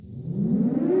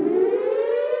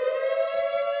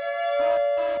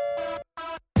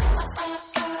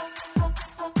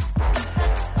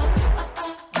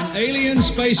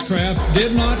American spacecraft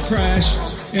did not crash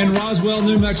in Roswell,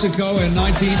 New Mexico in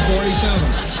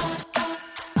 1947.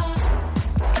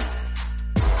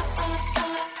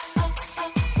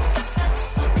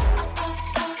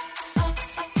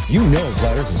 You know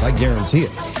flat earthers, I guarantee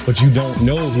it. But you don't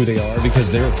know who they are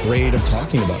because they're afraid of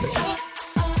talking about it.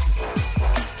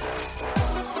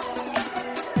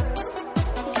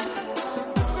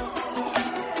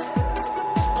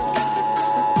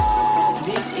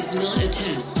 This is not a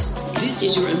test. This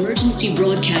is your emergency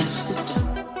broadcast system.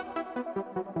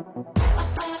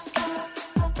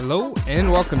 Hello,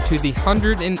 and welcome to the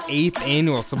 108th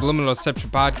Annual Subliminal Deception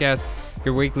Podcast,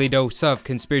 your weekly dose of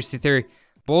conspiracy theory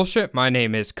bullshit. My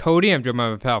name is Cody. I'm joined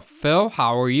by my pal Phil.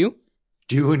 How are you?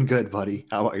 Doing good, buddy.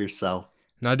 How about yourself?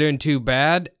 Not doing too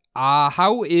bad.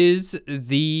 How is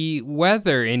the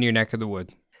weather in your neck of the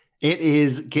wood? It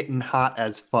is getting hot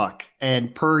as fuck.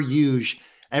 And per usual,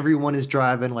 everyone is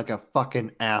driving like a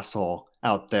fucking asshole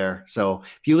out there. So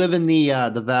if you live in the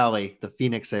valley, the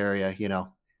Phoenix area,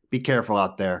 be careful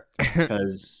out there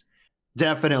because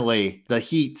definitely the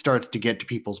heat starts to get to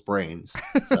people's brains.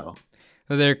 So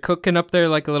They're cooking up there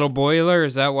like a little boiler?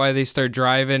 Is that why they start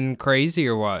driving crazy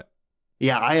or what?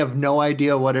 yeah, I have no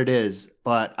idea what it is,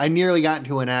 but I nearly got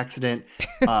into an accident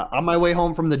on my way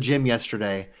home from the gym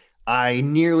yesterday. I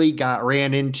nearly got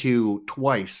ran into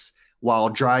twice while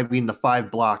driving the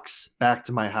 5 blocks back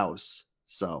to my house.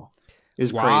 So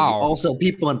it's crazy. Wow. Also,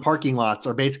 people in parking lots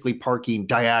are basically parking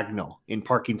diagonal in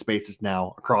parking spaces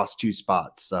now across 2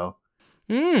 spots. So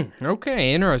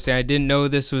Okay, interesting. I didn't know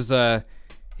this was it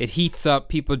heats up,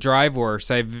 people drive worse.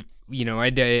 I've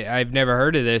never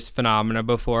heard of this phenomena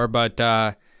before, but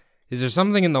is there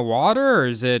something in the water, or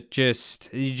is it just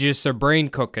a brain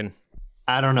cooking?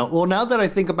 I don't know. Well, now that I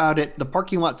think about it, the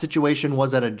parking lot situation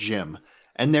was at a gym,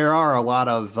 and there are a lot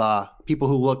of people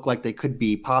who look like they could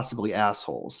be possibly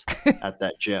assholes at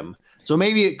that gym. So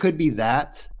maybe it could be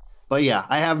that. But yeah,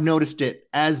 I have noticed it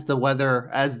as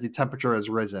the temperature has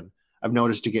risen. I've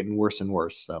noticed it getting worse and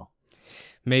worse. So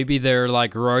Maybe they're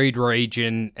like roid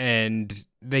raging and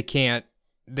they can't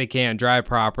drive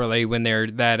properly when they're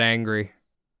that angry.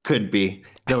 could be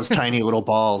those tiny little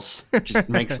balls just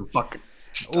make some fucking.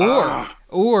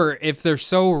 Or if they're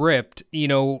so ripped,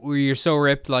 where you're so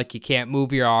ripped like you can't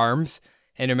move your arms,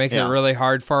 and it makes it really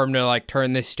hard for them to like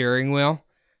turn the steering wheel.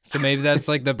 So maybe that's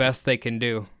like the best they can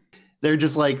do. They're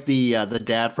just like the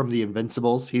dad from the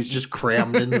Invincibles. He's just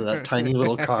crammed into that tiny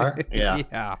little car. Yeah,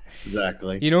 Yeah.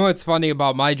 exactly. You know what's funny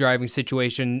about my driving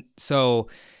situation? So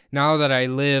now that I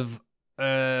live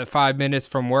 5 minutes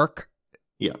from work,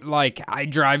 Yeah. like I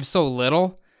drive so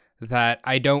little that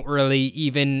I don't really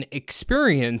even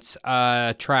experience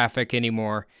traffic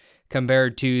anymore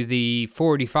compared to the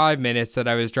 45 minutes that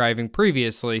I was driving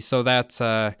previously. So that's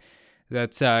kind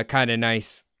of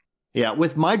nice. Yeah,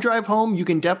 with my drive home, you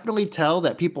can definitely tell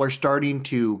that people are starting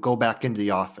to go back into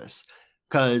the office.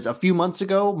 Because a few months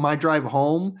ago, my drive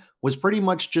home was pretty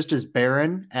much just as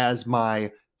barren as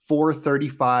my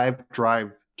 4:35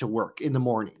 drive to work in the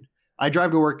morning. I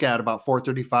drive to work at about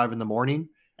 4:35 in the morning,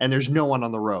 and there's no one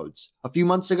on the roads. A few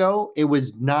months ago, it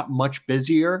was not much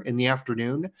busier in the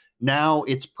afternoon. Now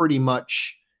it's pretty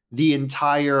much the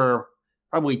entire,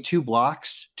 probably 2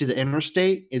 blocks to the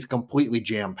interstate is completely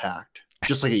jam-packed.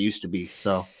 Just like it used to be.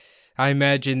 So I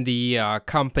imagine the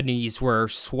companies were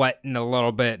sweating a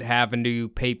little bit having to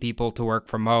pay people to work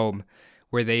from home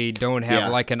where they don't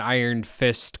have like an iron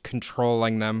fist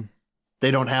controlling them. they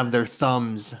don't have their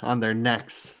thumbs on their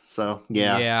necks. So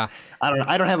yeah.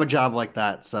 I don't have a job like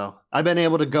that. So I've been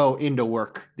able to go into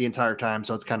work the entire time.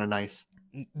 So it's kind of nice.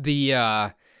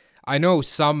 I know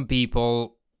some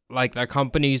people, like the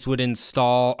companies would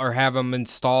install or have them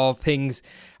install things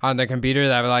on their computer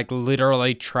that would like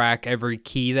literally track every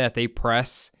key that they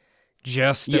press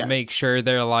just to make sure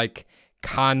they're like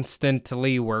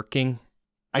constantly working.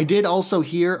 I did also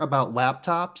hear about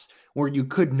laptops where you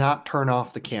could not turn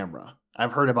off the camera.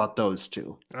 I've heard about those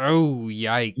too. Oh,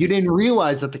 yikes. You didn't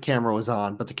realize that the camera was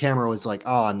on, but the camera was like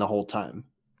on the whole time.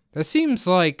 That seems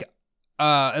like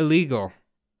illegal.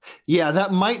 Yeah,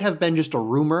 that might have been just a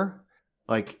rumor.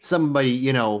 Like somebody,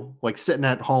 like sitting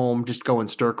at home, just going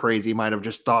stir crazy, might have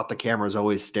just thought the camera's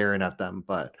always staring at them.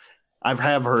 But I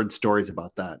have heard stories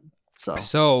about that.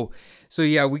 So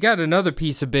yeah, we got another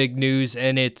piece of big news,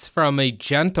 and it's from a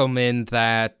gentleman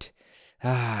that,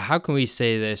 how can we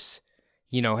say this?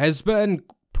 Has been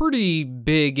pretty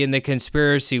big in the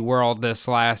conspiracy world this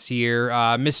last year.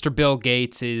 Mr. Bill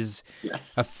Gates is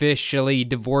officially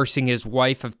divorcing his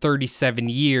wife of 37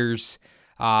 years.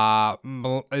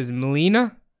 Is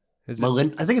Melania?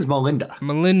 I think it's Melinda.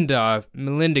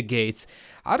 Melinda Gates.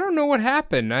 I don't know what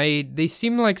happened. They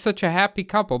seem like such a happy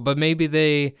couple, but maybe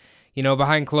they,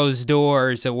 behind closed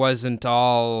doors, it wasn't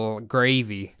all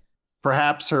gravy.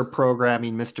 Perhaps her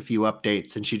programming missed a few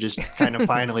updates and she just kind of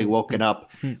finally woken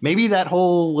up. Maybe that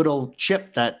whole little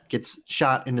chip that gets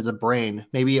shot into the brain,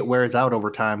 maybe it wears out over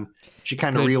time. She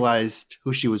kind of realized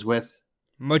who she was with.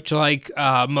 Much like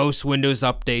most Windows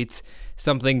updates,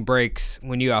 something breaks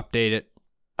when you update it.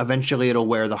 Eventually it'll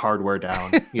wear the hardware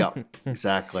down. Yep,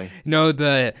 exactly. No,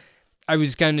 I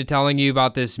was kind of telling you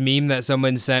about this meme that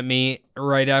someone sent me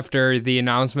right after the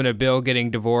announcement of Bill getting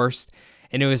divorced.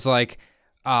 And it was like,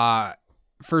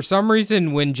 for some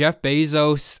reason when Jeff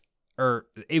Bezos, or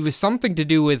it was something to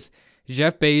do with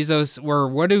Jeff Bezos, or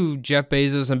what do Jeff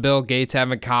Bezos and Bill Gates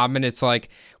have in common? It's like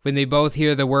when they both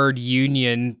hear the word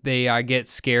union, they get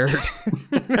scared.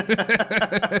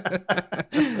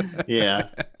 Yeah.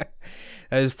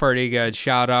 That was pretty good.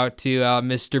 Shout out to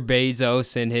Mr.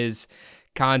 Bezos and his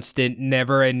constant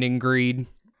never-ending greed.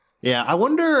 Yeah, I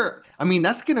wonder,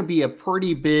 that's going to be a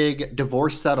pretty big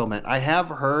divorce settlement. I have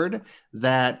heard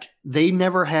that they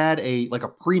never had a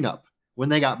prenup when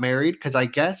they got married, because I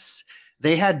guess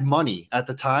they had money at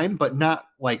the time, but not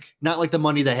like the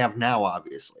money they have now,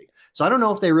 obviously. So I don't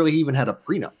know if they really even had a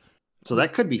prenup. So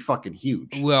that could be fucking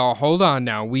huge. Well, hold on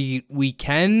now. We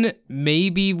can,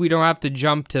 maybe we don't have to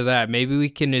jump to that. Maybe we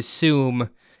can assume,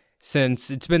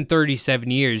 since it's been 37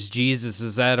 years, Jesus,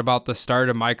 is that about the start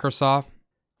of Microsoft?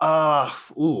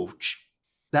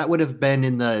 That would have been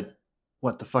in the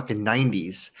fucking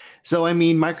 90s. So,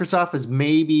 Microsoft is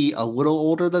maybe a little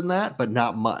older than that, but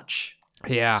not much.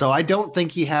 Yeah. So I don't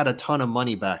think he had a ton of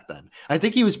money back then. I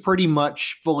think he was pretty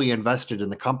much fully invested in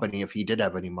the company if he did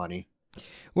have any money.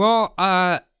 Well,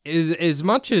 as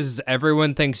much as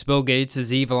everyone thinks Bill Gates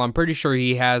is evil, I'm pretty sure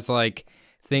he has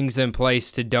things in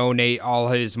place to donate all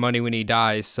his money when he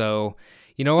dies. So,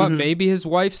 you know what? Mm-hmm. Maybe his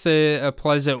wife's a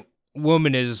pleasant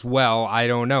woman as well. I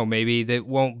don't know. Maybe that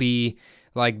won't be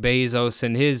like Bezos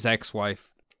and his ex-wife.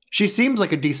 She seems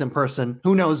like a decent person.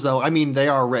 Who knows, though? They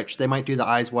are rich. They might do the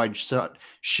eyes wide shut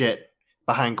shit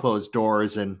behind closed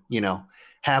doors and,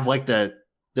 have the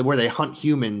where they hunt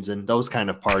humans and those kind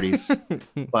of parties.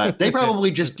 But they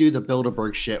probably just do the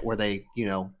Bilderberg shit where they,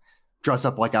 dress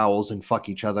up like owls and fuck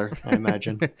each other, I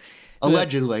imagine.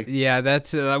 Allegedly. Yeah,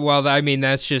 that's,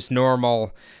 that's just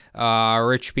normal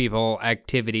rich people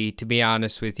activity, to be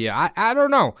honest with you. I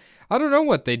don't know. I don't know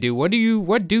what they do. What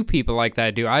do people like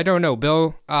that do? I don't know.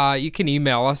 Bill, you can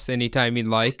email us anytime you'd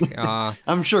like.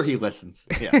 I'm sure he listens.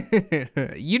 Yeah.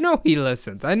 He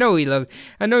listens. I know he listens.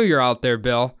 I know you're out there,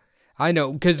 Bill. I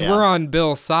know, because we're on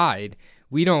Bill's side.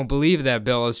 We don't believe that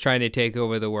Bill is trying to take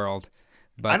over the world.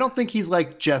 But I don't think he's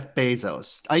like Jeff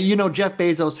Bezos. Jeff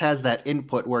Bezos has that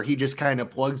input where he just kind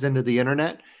of plugs into the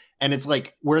internet, and it's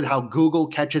like how Google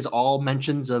catches all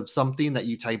mentions of something that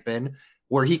you type in,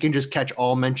 where he can just catch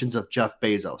all mentions of Jeff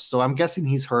Bezos. So I'm guessing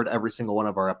he's heard every single one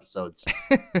of our episodes.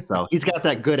 So he's got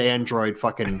that good Android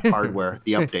fucking hardware,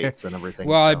 the updates and everything.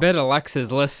 Well, I bet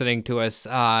Alexa's listening to us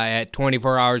at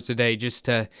 24 hours a day just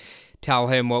to tell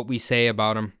him what we say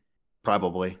about him.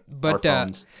 Probably.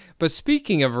 But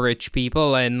speaking of rich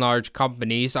people and large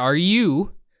companies, are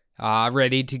you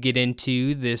ready to get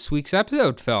into this week's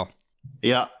episode, Phil?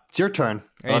 Yeah, it's your turn.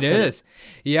 It is.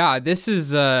 Yeah, this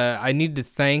is, I need to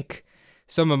thank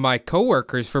some of my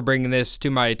coworkers for bringing this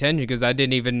to my attention, because I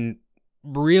didn't even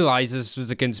realize this was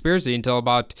a conspiracy until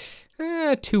about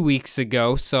 2 weeks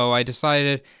ago. So I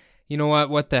decided, you know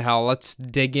what the hell, let's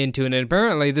dig into it. And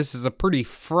apparently this is a pretty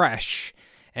fresh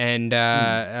and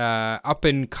up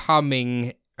and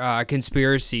coming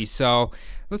conspiracy. So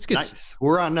let's get nice.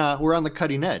 We're on the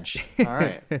cutting edge. All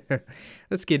right.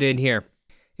 Let's get in here.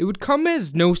 It would come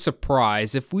as no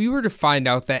surprise if we were to find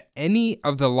out that any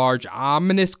of the large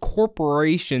ominous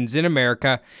corporations in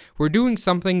America were doing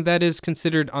something that is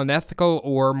considered unethical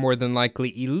or more than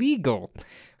likely illegal.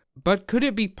 But could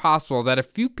it be possible that a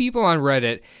few people on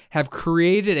Reddit have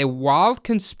created a wild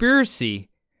conspiracy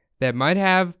that might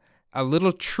have a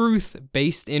little truth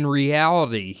based in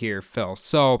reality here, Phil?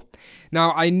 So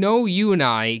now I know you and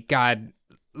I, God,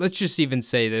 let's just even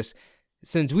say this,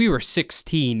 since we were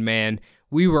 16, man,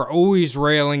 we were always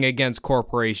railing against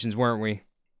corporations, weren't we?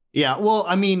 Yeah, well,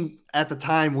 at the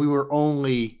time we were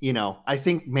only, I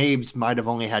think Mabes might have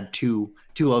only had two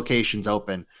locations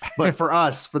open. But for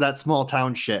us, for that small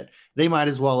town shit, they might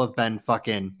as well have been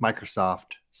fucking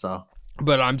Microsoft. So,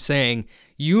 but I'm saying,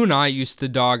 you and I used to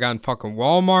dog on fucking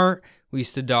Walmart. We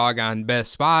used to dog on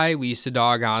Best Buy. We used to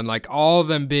dog on all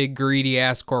them big greedy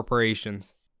ass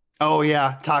corporations. Oh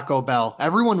yeah, Taco Bell.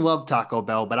 Everyone loved Taco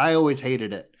Bell, but I always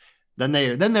hated it. then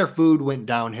their food went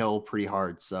downhill pretty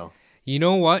hard. So You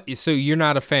know what? So you're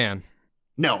not a fan.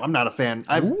 no, I'm not a fan.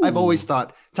 I've always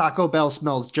thought Taco Bell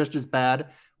smells just as bad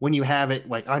when you have it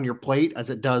like on your plate as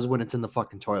it does when it's in the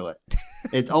fucking toilet.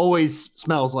 It always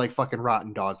smells like fucking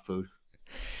rotten dog food.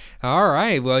 All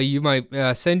right. Well, you might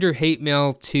send your hate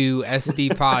mail to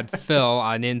SD Pod Phil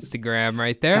on Instagram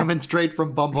right there. Coming straight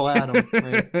from Bumble Adam.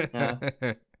 Right?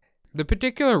 Yeah. The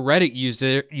particular Reddit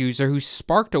user who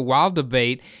sparked a wild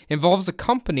debate involves a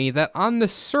company that on the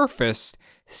surface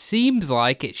seems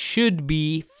like it should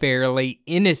be fairly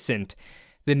innocent.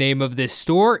 The name of this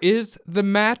store is The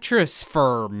Mattress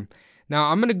Firm.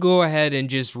 Now, I'm going to go ahead and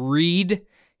just read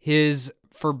his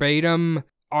verbatim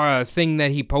thing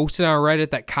that he posted on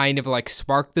Reddit that kind of like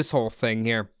sparked this whole thing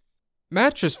here.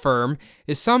 Mattress Firm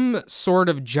is some sort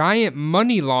of giant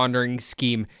money laundering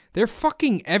scheme. They're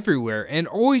fucking everywhere and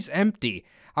always empty.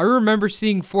 I remember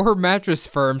seeing 4 mattress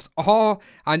firms all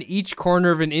on each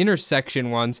corner of an intersection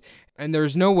once, and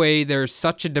there's no way there's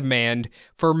such a demand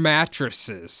for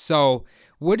mattresses. So,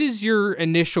 what is your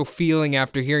initial feeling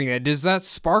after hearing that? Does that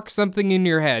spark something in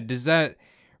your head? Does that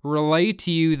relate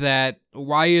to you that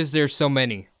why is there so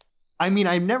many? I mean,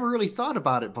 I've never really thought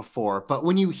about it before, but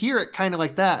when you hear it kind of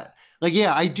like that, like,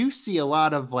 yeah, I do see a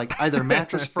lot of like either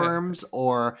mattress firms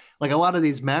or like a lot of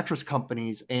these mattress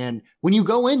companies. And when you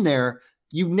go in there,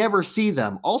 you never see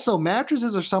them. Also,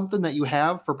 mattresses are something that you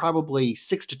have for probably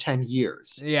 6 to 10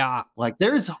 years. Yeah. Like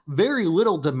there's very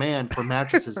little demand for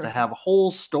mattresses to have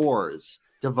whole stores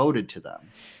devoted to them.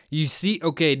 You see,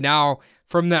 okay, now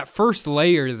from that first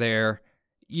layer there,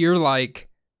 you're like,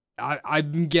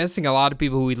 I'm guessing a lot of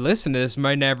people who listen to this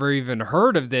might never even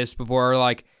heard of this before are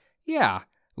like, yeah,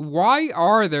 why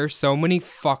are there so many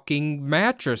fucking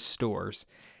mattress stores?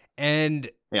 And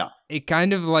yeah, it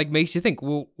kind of like makes you think,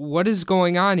 well, what is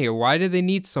going on here? Why do they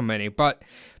need so many? But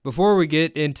before we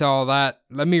get into all that,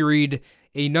 let me read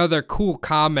another cool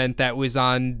comment that was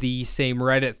on the same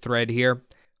Reddit thread here.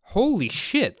 Holy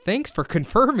shit, thanks for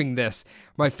confirming this.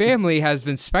 My family has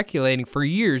been speculating for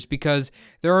years because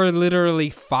there are literally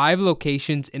 5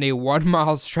 locations in a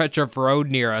 1-mile stretch of road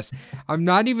near us. I'm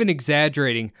not even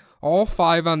exaggerating. All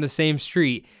 5 on the same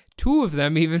street. 2 of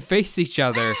them even face each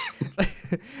other.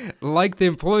 Like the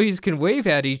employees can wave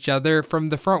at each other from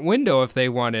the front window if they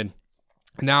wanted.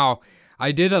 Now,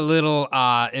 I did a little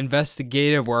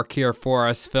investigative work here for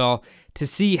us, Phil, to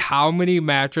see how many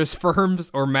mattress firms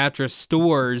or mattress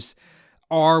stores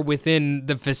are within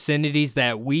the vicinities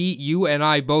that you and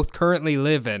I both currently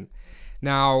live in.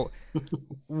 Now,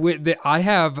 I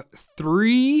have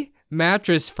 3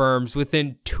 mattress firms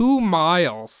within 2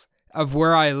 miles of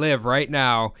where I live right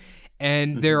now,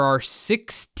 and there are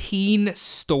 16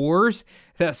 stores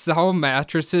that sell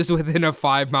mattresses within a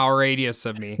 5-mile radius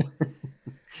of me.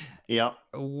 Yep.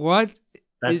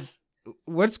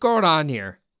 What's going on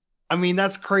here? I mean,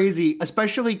 that's crazy,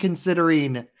 especially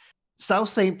considering South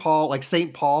St. Paul, like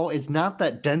St. Paul, is not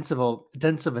that dense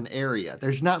of an area.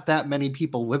 There's not that many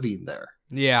people living there.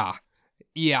 Yeah.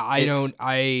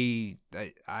 I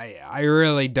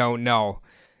really don't know.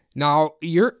 Now,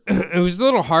 it was a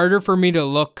little harder for me to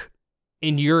look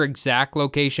in your exact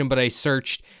location, but I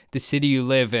searched the city you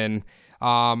live in.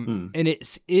 And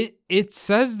it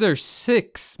says there's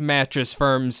 6 mattress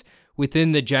firms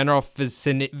within the general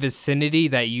vicinity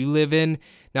that you live in.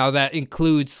 Now that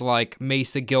includes like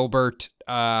Mesa Gilbert,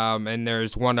 and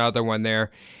there's one other one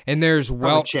there, and there's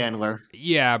Chandler.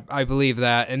 Yeah, I believe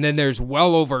that. And then there's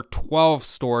well over 12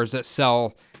 stores that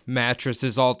sell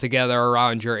mattresses altogether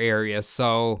around your area.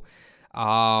 So,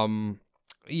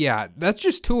 yeah, that's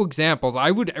just 2 examples. I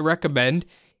would recommend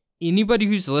anybody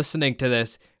who's listening to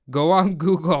this, go on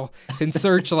Google and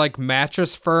search like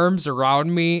mattress firms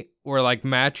around me or like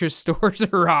mattress stores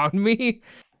around me.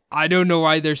 I don't know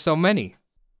why there's so many.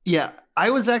 Yeah, I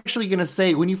was actually going to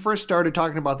say, when you first started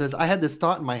talking about this, I had this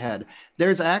thought in my head.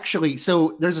 There's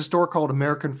a store called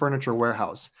American Furniture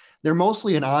Warehouse. They're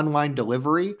mostly an online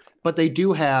delivery, but they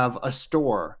do have a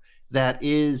store that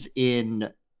is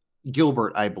in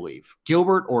Gilbert, I believe.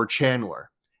 Gilbert or Chandler.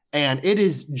 And it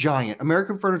is giant.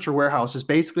 American Furniture Warehouse is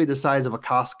basically the size of a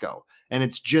Costco.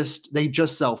 And they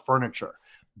just sell furniture.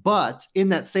 But in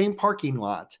that same parking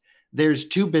lot, there's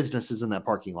 2 businesses in that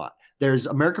parking lot. There's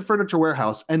American Furniture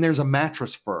Warehouse and there's a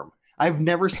mattress firm. I've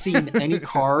never seen any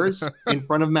cars in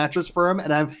front of Mattress Firm,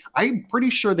 and I'm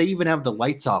pretty sure they even have the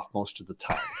lights off most of the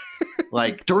time.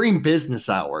 Like during business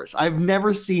hours, I've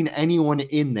never seen anyone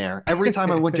in there. Every time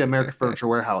I went to American Furniture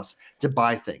Warehouse to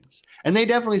buy things, and they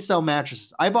definitely sell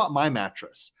mattresses. I bought my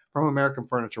mattress from American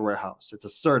Furniture Warehouse. It's a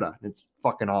Serta. It's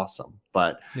fucking awesome.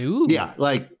 But Ooh. Yeah,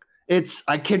 like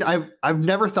I've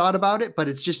never thought about it, but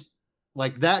it's just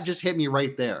like that just hit me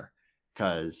right there.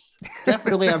 Because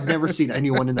definitely I've never seen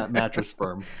anyone in that mattress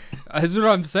firm. That's what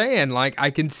I'm saying. Like,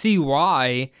 I can see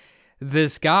why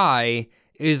this guy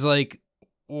is like,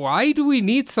 why do we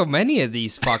need so many of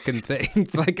these fucking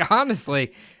things? Like,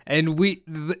 honestly, and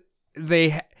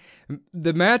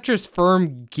the mattress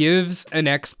firm gives an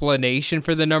explanation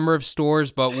for the number of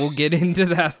stores, but we'll get into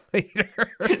that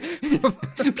later.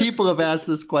 People have asked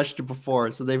this question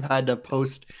before, so they've had to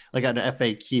post like an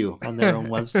FAQ on their own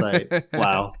website.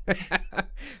 Wow.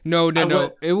 No.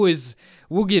 It was,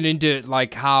 we'll get into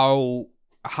like how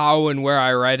and where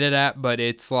I read it at, but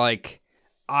it's like,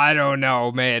 I don't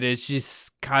know, man. It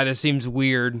just kind of seems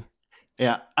weird.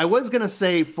 Yeah, I was gonna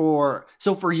say for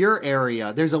your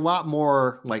area, there's a lot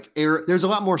more there's a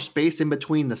lot more space in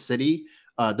between the city,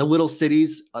 the little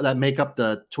cities that make up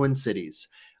the Twin Cities.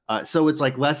 So it's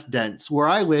like less dense. Where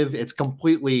I live, it's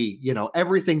completely,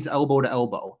 everything's elbow to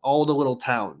elbow, all the little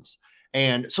towns.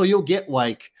 And so you'll get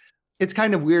like, it's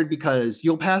kind of weird because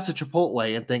you'll pass a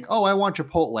Chipotle and think, oh, I want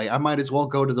Chipotle. I might as well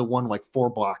go to the one like 4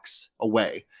 blocks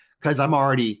away because I'm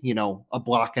already, a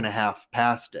block and a half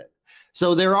past it.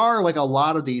 So there are like a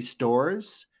lot of these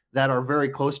stores that are very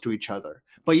close to each other.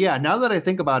 But yeah, now that I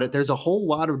think about it, there's a whole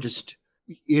lot of just,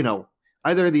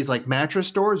 either these like mattress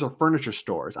stores or furniture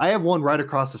stores. I have one right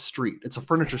across the street. It's a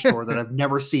furniture store that I've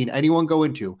never seen anyone go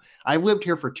into. I've lived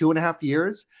here for 2.5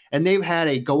 years and they've had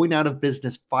a going out of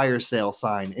business fire sale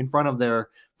sign in front of their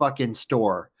fucking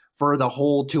store for the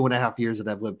whole 2.5 years that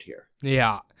I've lived here.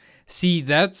 Yeah. See,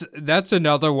 that's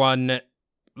another one.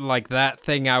 Like that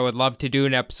thing I would love to do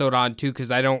an episode on too,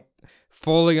 because I don't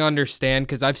fully understand,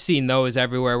 because I've seen those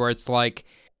everywhere where it's like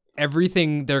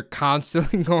everything, they're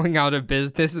constantly going out of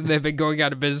business, and they've been going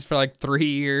out of business for like 3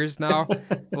 years now.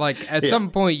 Like at some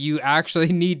point you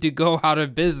actually need to go out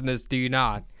of business, do you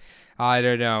not? I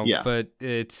don't know, but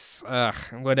it's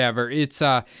whatever. It's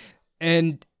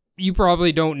and you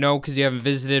probably don't know because you haven't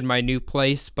visited my new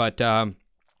place, but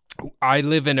I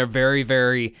live in a very,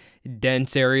 very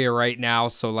dense area right now,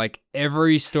 so like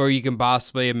every store you can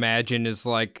possibly imagine is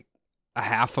like a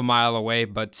half a mile away,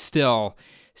 but still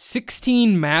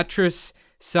 16 mattress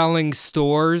selling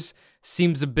stores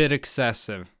seems a bit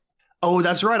excessive. Oh,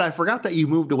 that's right. I forgot that you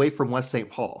moved away from West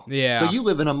St. Paul. Yeah. So you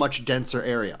live in a much denser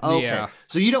area. Okay. Yeah.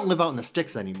 So you don't live out in the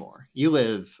sticks anymore. You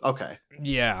live, okay.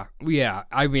 Yeah.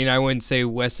 I mean, I wouldn't say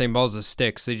West St. Paul's the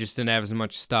sticks. They just didn't have as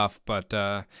much stuff, but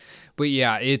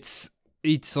yeah, it's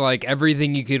like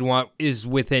everything you could want is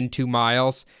within 2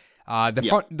 miles.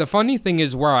 The funny thing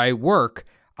is where I work,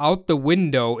 out the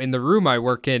window in the room I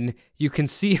work in, you can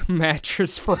see a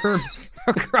mattress firm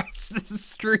across the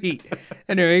street.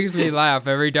 And it makes me laugh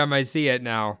every time I see it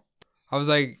now. I was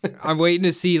like, I'm waiting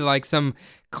to see like some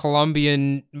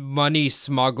Colombian money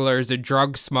smugglers or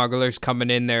drug smugglers coming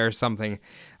in there or something.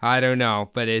 I don't know,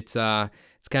 but it's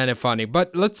kind of funny.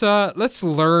 But let's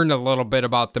learn a little bit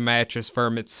about the mattress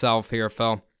firm itself here,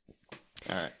 Phil.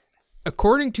 All right.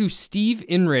 According to Steve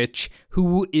Inrich,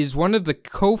 who is one of the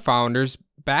co-founders,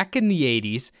 back in the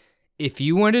 80s, if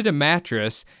you wanted a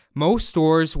mattress, most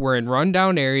stores were in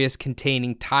rundown areas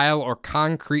containing tile or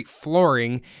concrete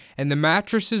flooring, and the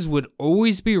mattresses would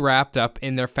always be wrapped up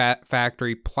in their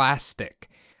factory plastic.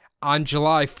 On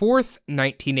July 4th,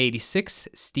 1986,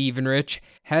 Steve Inrich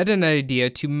had an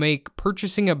idea to make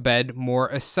purchasing a bed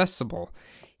more accessible.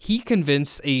 He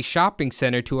convinced a shopping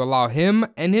center to allow him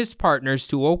and his partners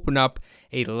to open up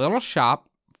a little shop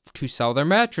to sell their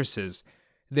mattresses.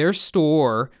 Their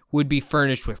store would be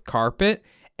furnished with carpet,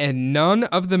 and none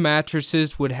of the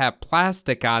mattresses would have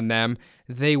plastic on them.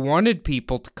 They wanted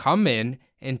people to come in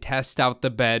and test out the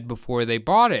bed before they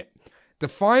bought it. The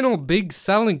final big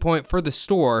selling point for the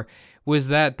store was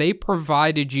that they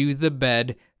provided you the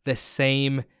bed the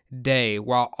same day,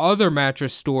 while other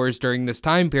mattress stores during this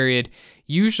time period,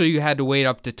 usually you had to wait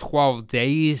up to 12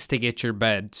 days to get your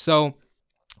bed. So,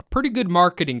 pretty good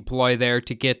marketing ploy there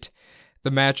to get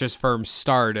the mattress firm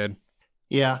started.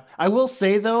 Yeah, I will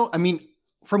say though, I mean,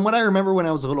 from what I remember when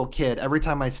I was a little kid, every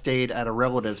time I stayed at a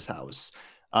relative's house,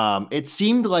 it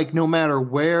seemed like no matter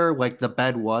where like the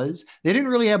bed was, they didn't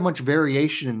really have much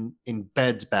variation in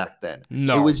beds back then.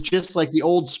 No. It was just like the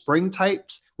old spring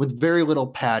types with very little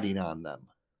padding on them.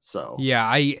 So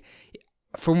yeah,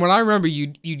 from what I remember,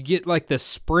 you'd get like the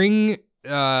spring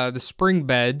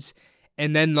beds,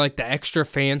 and then like the extra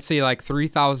fancy like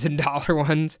 $3,000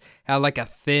 ones had like a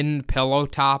thin pillow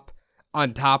top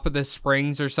on top of the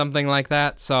springs or something like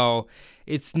that. So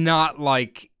it's not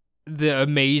like the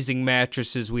amazing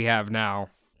mattresses we have now.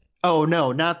 Oh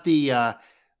no, not the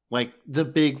like the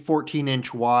big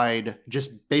 14-inch wide,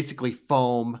 just basically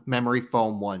foam, memory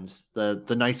foam ones.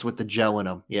 The nice with the gel in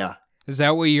them. Yeah. Is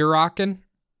that what you're rocking?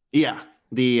 Yeah,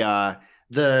 the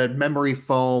memory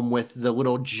foam with the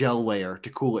little gel layer to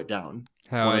cool it down.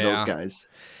 Hell One of yeah. those guys.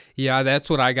 Yeah, that's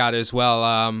what I got as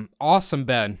well. Awesome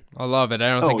bed. I love it. I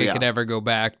don't think I could ever go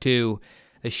back to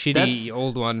a shitty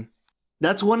old one.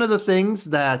 That's one of the things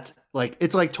that, like,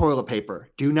 it's like toilet paper.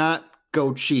 Do not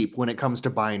go cheap when it comes to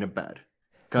buying a bed.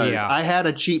 Because I had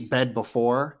a cheap bed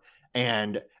before,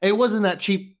 and it wasn't that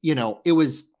cheap. You know, it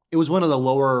was one of the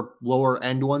lower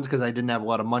end ones because I didn't have a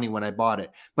lot of money when I bought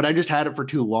it. But I just had it for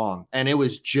too long, and it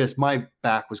was just, my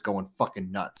back was going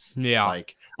fucking nuts. Yeah.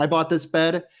 Like, I bought this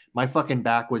bed, my fucking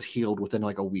back was healed within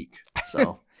like a week.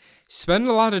 So spend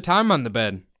a lot of time on the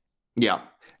bed. Yeah.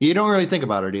 You don't really think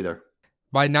about it either.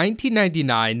 By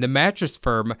 1999, the Mattress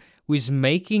Firm was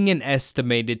making an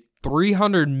estimated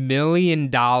 $300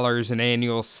 million in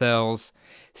annual sales,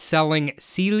 selling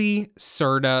Sealy,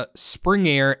 Serta, Spring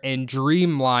Air, and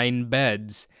Dreamline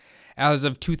beds. As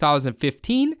of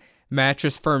 2015,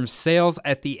 Mattress Firm's sales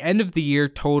at the end of the year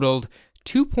totaled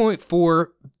 $2.4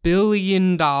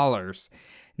 billion.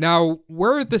 Now,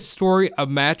 where the story of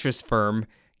Mattress Firm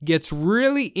gets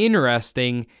really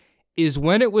interesting is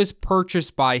when it was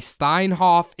purchased by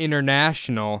Steinhoff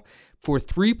International for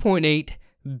 $3.8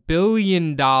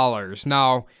 billion.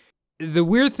 Now, the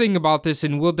weird thing about this,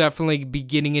 and we'll definitely be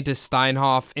getting into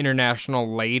Steinhoff International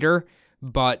later,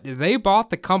 but they bought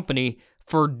the company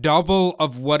for double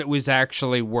of what it was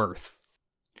actually worth.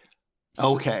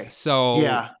 Okay. So,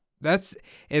 yeah.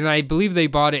 And I believe they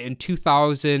bought it in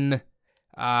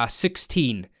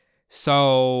 2016.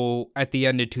 So, at the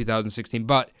end of 2016,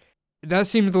 but that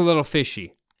seems a little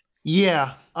fishy.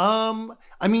 Yeah.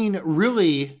 I mean,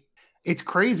 really, it's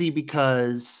crazy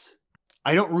because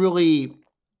obviously,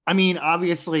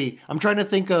 I'm trying to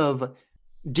think of,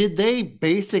 did they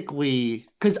basically,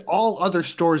 because all other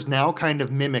stores now kind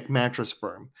of mimic Mattress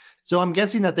Firm. So I'm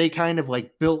guessing that they kind of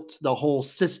like built the whole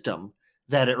system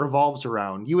that it revolves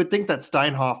around. You would think that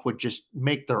Steinhoff would just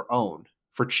make their own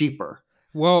for cheaper.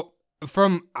 Well,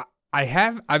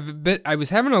 I was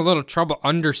having a little trouble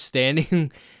understanding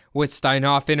what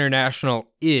Steinhoff International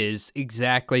is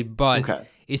exactly, but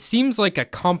It seems like a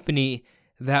company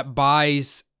that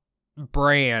buys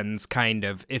brands, kind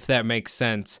of, if that makes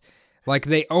sense. Like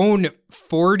they own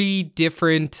 40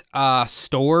 different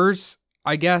stores,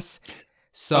 I guess.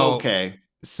 So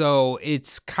So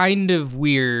it's kind of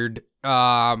weird.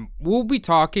 We'll be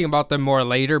talking about them more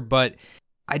later, but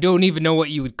I don't even know what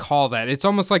you would call that. It's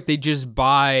almost like they just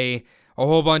buy a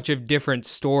whole bunch of different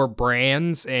store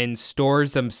brands and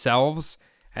stores themselves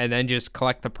and then just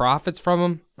collect the profits from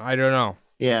them. I don't know.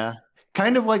 Yeah.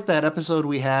 Kind of like that episode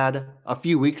we had a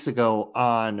few weeks ago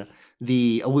on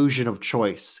the illusion of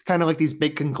choice. Kind of like these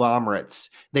big conglomerates.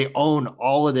 They own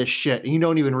all of this shit, and you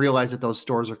don't even realize that those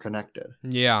stores are connected.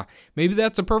 Yeah. Maybe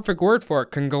that's a perfect word for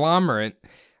it, conglomerate.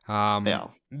 Outside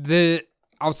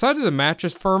of the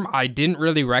Mattress Firm, I didn't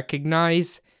really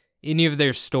recognize any of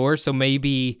their stores, so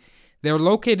maybe they're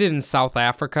located in South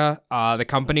Africa, the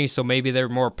company, so maybe they're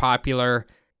more popular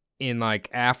in like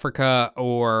Africa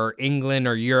or England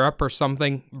or Europe or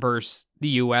something versus the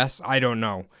US. I don't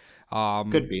know.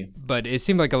 Could be. But it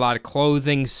seemed like a lot of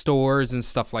clothing stores and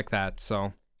stuff like that,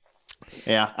 so.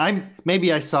 Yeah,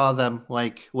 I saw them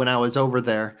like when I was over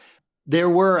there. There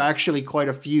were actually quite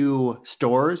a few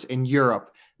stores in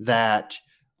Europe that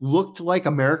looked like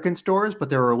American stores,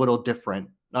 but they were a little different.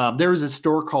 There was a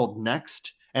store called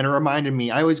Next, and it reminded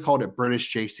me, I always called it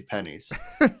British JCPenney's.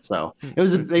 So it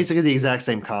was basically the exact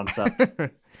same concept.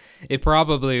 It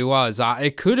probably was.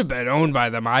 It could have been owned by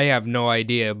them. I have no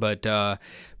idea, but yeah,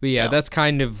 that's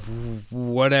kind of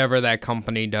whatever that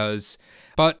company does.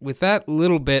 But with that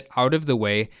little bit out of the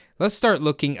way, let's start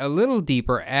looking a little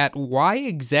deeper at why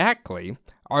exactly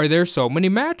are there so many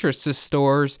mattress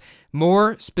stores,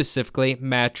 more specifically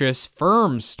Mattress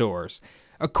Firm stores.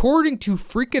 According to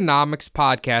Freakonomics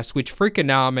podcast, which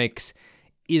Freakonomics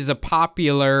is a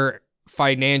popular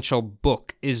financial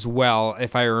book as well,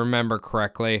 if I remember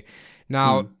correctly.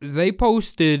 Now, they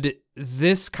posted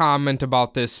this comment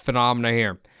about this phenomena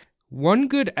here. One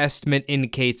good estimate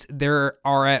indicates there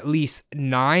are at least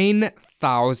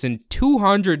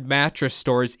 9,200 mattress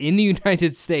stores in the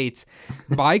United States.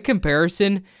 By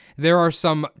comparison, there are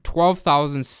some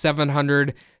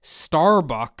 12,700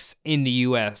 Starbucks in the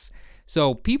U.S.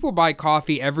 So people buy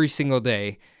coffee every single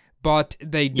day, but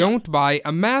they don't buy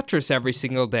a mattress every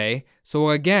single day.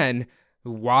 So again,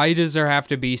 why does there have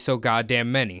to be so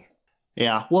goddamn many?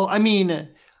 Yeah, well, I mean,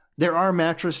 there are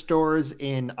mattress stores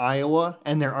in Iowa,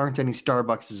 and there aren't any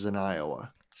Starbucks in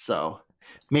Iowa. So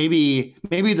maybe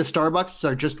the Starbucks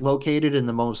are just located in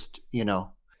the most,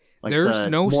 like there's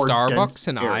no Starbucks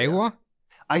in area. Iowa?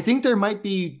 I think there might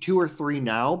be 2 or 3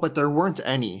 now, but there weren't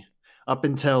any up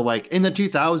until like in the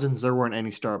 2000s. There weren't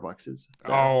any Starbuckses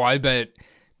there. Oh, I bet,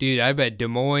 dude. I bet Des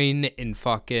Moines and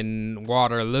fucking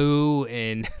Waterloo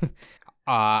and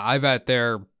I bet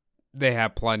they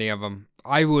have plenty of them.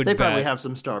 I would. They bet. probably have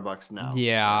some Starbucks now.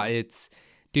 Yeah,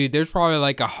 dude. There's probably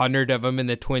like 100 of them in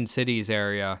the Twin Cities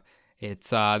area. It's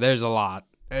there's a lot.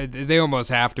 They almost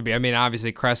have to be. I mean,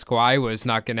 obviously Cresco, Iowa's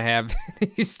not going to have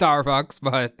any Starbucks,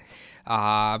 but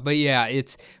yeah,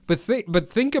 but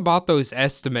think about those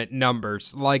estimate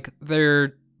numbers. Like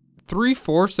they're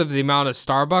 3/4 of the amount of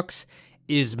Starbucks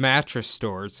is mattress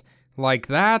stores. Like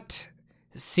that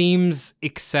seems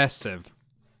excessive.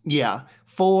 Yeah,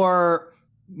 for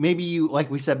maybe you, like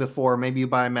we said before, maybe you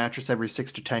buy a mattress every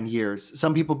 6 to 10 years.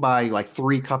 Some people buy like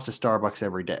 3 cups of Starbucks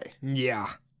every day. Yeah.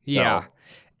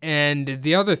 And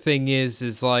the other thing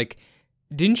is like,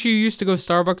 didn't you used to go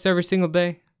Starbucks every single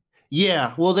day?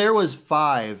 Yeah, well, there was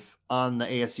 5 on the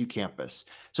ASU campus.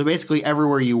 So basically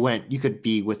everywhere you went, you could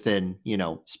be within,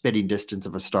 spitting distance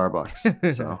of a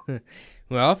Starbucks. So,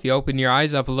 well, if you open your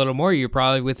eyes up a little more, you're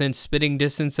probably within spitting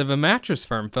distance of a mattress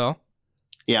firm, Phil.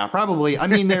 Yeah, probably. I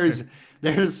mean, there's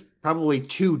probably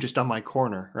 2 just on my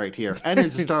corner right here. And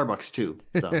there's a Starbucks too.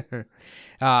 So,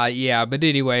 yeah, but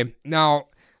anyway, now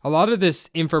a lot of this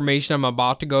information I'm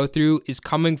about to go through is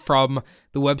coming from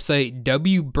the website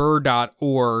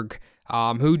wburr.org,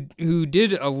 who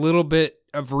did a little bit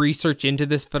of research into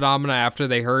this phenomena after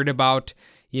they heard about,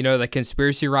 the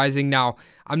conspiracy rising. Now,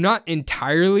 I'm not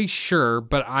entirely sure,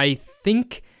 but I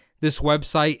think this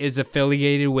website is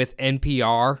affiliated with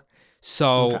NPR.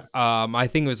 So okay. I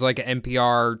think it was like an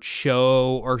NPR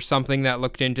show or something that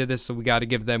looked into this, so we got to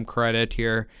give them credit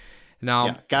here.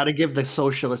 Now, got to give the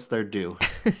socialists their due.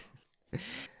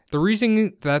 The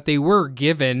reason that they were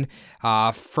given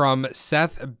from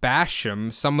Seth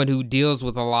Basham, someone who deals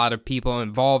with a lot of people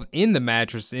involved in the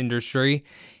mattress industry,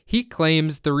 he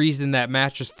claims the reason that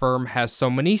Mattress Firm has so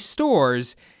many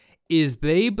stores is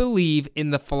they believe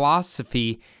in the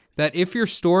philosophy that if your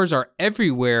stores are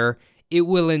everywhere, it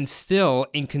will instill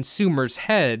in consumers'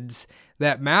 heads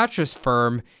that Mattress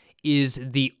Firm is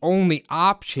the only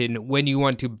option when you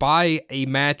want to buy a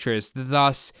mattress,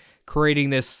 thus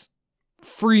creating this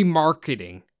free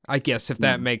marketing, I guess, if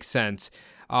that makes sense.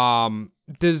 How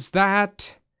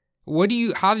do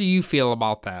you feel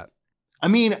about that? I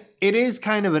mean, it is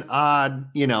kind of an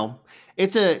odd,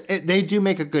 they do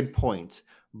make a good point,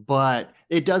 but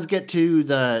it does get to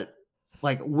the,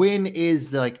 like, when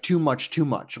is like too much?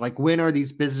 Like, when are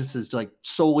these businesses like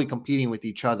solely competing with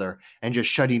each other and just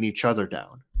shutting each other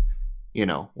down?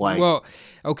 Well,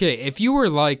 okay, if you were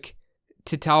like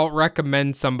to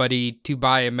recommend somebody to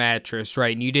buy a mattress,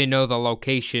 right, and you didn't know the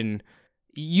location,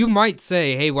 you might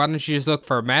say, hey, why don't you just look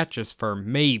for a Mattress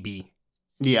Firm? Maybe.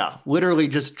 Yeah, literally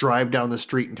just drive down the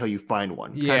street until you find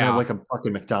one. Yeah. Kind of like a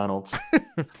fucking McDonald's.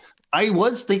 I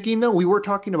was thinking, though, we were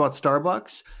talking about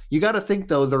Starbucks. You got to think,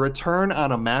 though, the return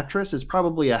on a mattress is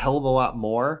probably a hell of a lot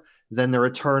more than the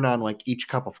return on like each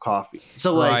cup of coffee.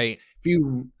 So like, right.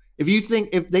 if you think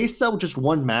if they sell just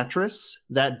one mattress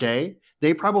that day,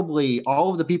 they probably,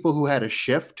 all of the people who had a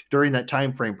shift during that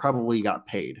time frame probably got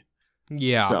paid.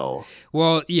 Yeah. So,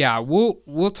 well, yeah,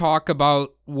 we'll talk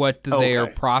about what their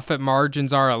profit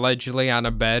margins are allegedly on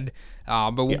a bed,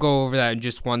 but we'll go over that in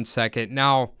just 1 second.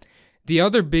 Now, the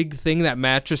other big thing that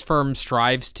Mattress Firm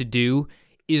strives to do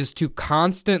is to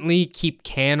constantly keep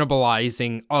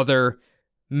cannibalizing other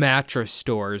mattress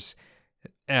stores.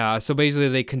 So basically,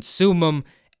 they consume them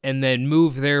and then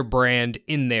move their brand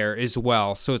in there as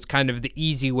well. So it's kind of the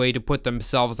easy way to put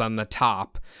themselves on the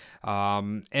top.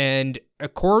 And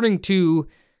according to,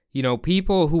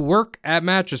 people who work at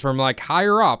Mattress Firm, like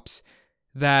higher ups,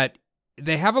 that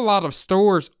they have a lot of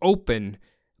stores open,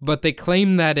 but they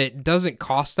claim that it doesn't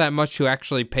cost that much to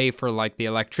actually pay for like the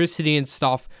electricity and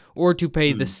stuff or to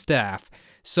pay the staff.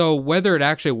 So whether it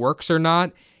actually works or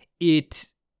not,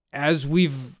 as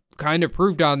we've kind of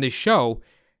proved on this show,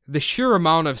 the sheer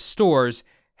amount of stores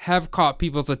have caught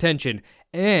people's attention,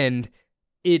 and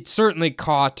it certainly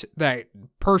caught that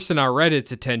person on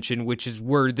Reddit's attention, which is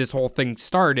where this whole thing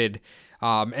started.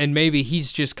 And maybe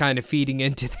he's just kind of feeding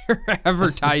into their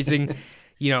advertising,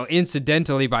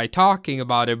 incidentally by talking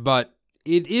about it. But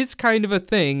it is kind of a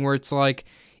thing where it's like,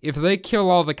 if they kill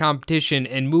all the competition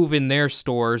and move in their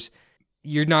stores,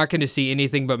 you're not going to see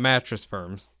anything but Mattress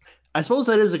Firms. I suppose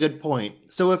that is a good point.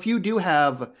 So if you do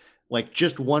have like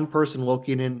just one person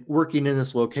working in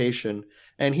this location,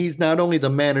 and he's not only the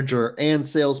manager and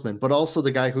salesman, but also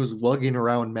the guy who's lugging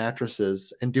around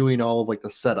mattresses and doing all of like the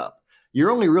setup,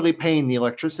 you're only really paying the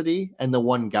electricity and the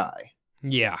one guy.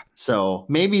 Yeah. So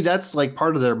maybe that's like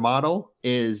part of their model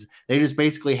is they just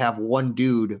basically have one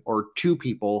dude or two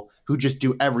people who just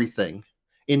do everything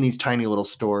in these tiny little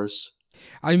stores.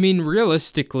 I mean,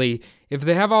 realistically, if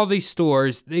they have all these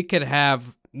stores, they could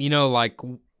have, like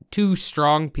 2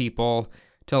 strong people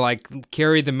to like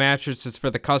carry the mattresses for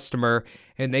the customer,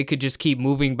 and they could just keep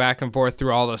moving back and forth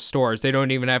through all the stores. They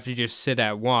don't even have to just sit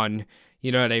at one,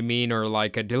 you know what I mean? Or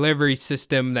like a delivery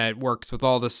system that works with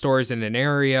all the stores in an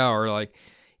area, or like,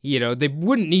 they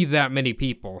wouldn't need that many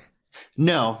people.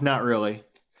 No, not really.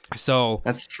 So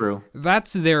that's true.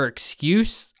 That's their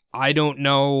excuse. I don't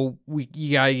know.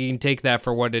 You can take that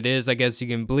for what it is. I guess you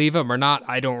can believe them or not.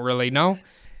 I don't really know.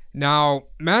 Now,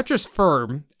 Mattress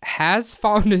Firm has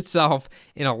found itself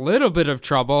in a little bit of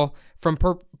trouble from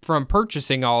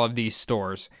purchasing all of these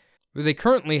stores. They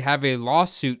currently have a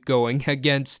lawsuit going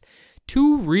against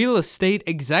 2 real estate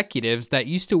executives that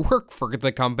used to work for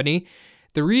the company.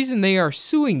 The reason they are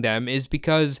suing them is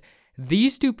because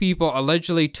these 2 people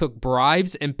allegedly took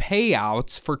bribes and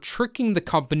payouts for tricking the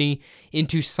company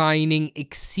into signing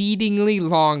exceedingly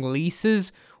long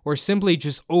leases or simply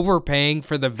just overpaying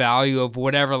for the value of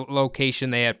whatever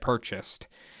location they had purchased.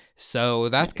 So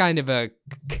that's kind of a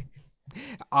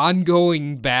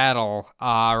ongoing battle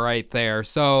right there.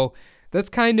 So that's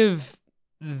kind of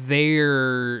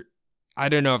their, I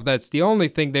don't know if that's the only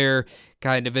thing they're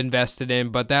kind of invested in,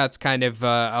 but that's kind of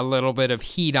a little bit of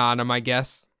heat on them, I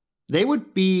guess. They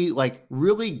would be like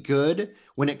really good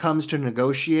when it comes to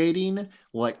negotiating,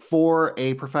 like for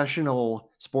a professional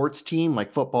sports team like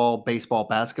football, baseball,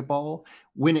 basketball,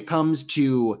 when it comes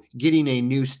to getting a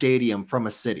new stadium from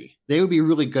a city. They would be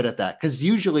really good at that because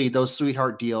usually those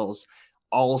sweetheart deals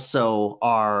also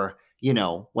are,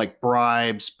 like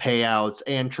bribes, payouts,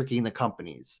 and tricking the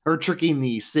companies or tricking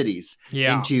the cities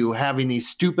into having these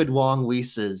stupid long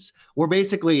leases where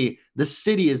basically the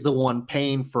city is the one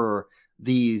paying for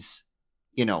these,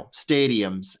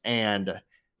 stadiums, and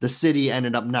the city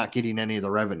ended up not getting any of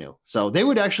the revenue. So they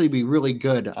would actually be really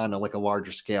good on a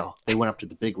larger scale. They went up to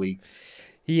the big leagues.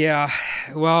 Yeah.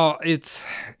 Well,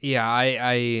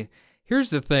 I here's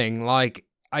the thing. Like,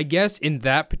 I guess in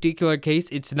that particular case,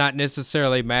 it's not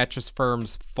necessarily Mattress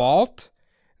Firm's fault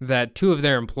that 2 of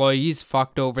their employees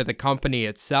fucked over the company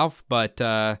itself. But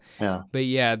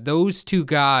those 2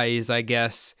 guys, I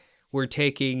guess, were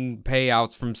taking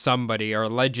payouts from somebody or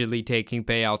allegedly taking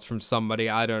payouts from somebody.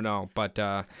 I don't know. But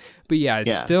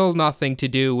it's still nothing to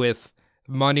do with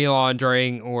money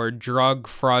laundering or drug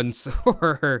fronts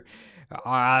or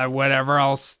whatever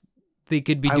else they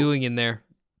could be doing in there.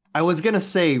 I was going to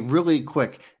say really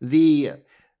quick,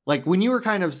 when you were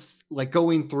kind of like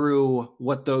going through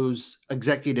what those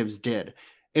executives did,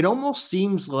 it almost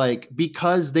seems like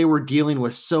because they were dealing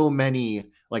with so many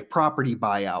like property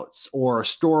buyouts or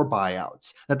store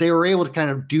buyouts that they were able to kind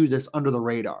of do this under the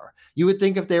radar. You would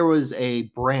think if there was a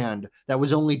brand that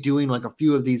was only doing like a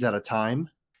few of these at a time,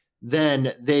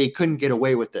 then they couldn't get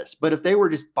away with this. But if they were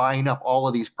just buying up all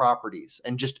of these properties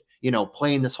and just,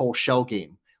 playing this whole shell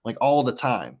game like all the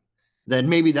time, then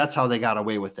maybe that's how they got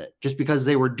away with it. Just because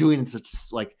they were doing it,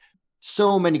 like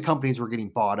so many companies were getting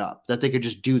bought up that they could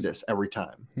just do this every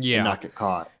time and not get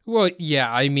caught. Well,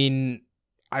 yeah, I mean,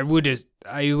 I would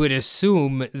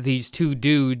assume these 2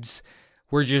 dudes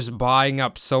were just buying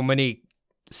up so many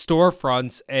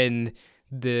storefronts, and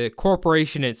the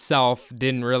corporation itself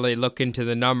didn't really look into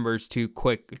the numbers too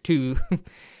quick,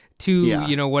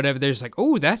 whatever. There's like,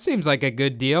 oh, that seems like a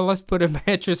good deal. Let's put a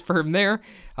Mattress Firm there.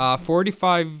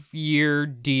 45-year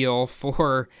deal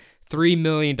for $3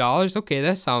 million. Okay,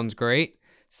 that sounds great.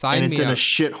 Sign me up. And it's in a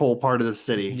shithole part of the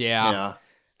city. Yeah.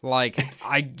 Like,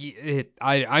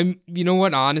 I'm, you know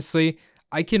what, honestly,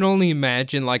 I can only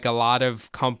imagine like a lot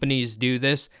of companies do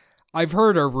this. I've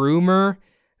heard a rumor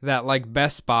that like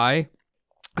Best Buy,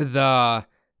 one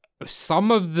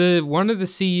of the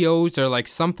CEOs or like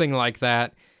something like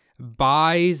that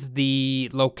buys the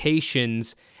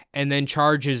locations and then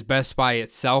charges Best Buy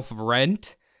itself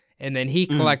rent, and then he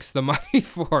collects the money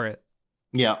for it.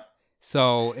 Yeah.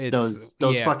 So it's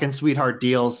those fucking sweetheart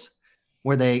deals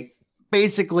where they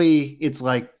basically, it's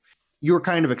like you're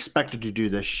kind of expected to do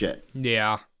this shit.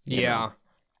 Yeah.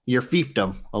 You're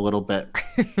fiefdom a little bit.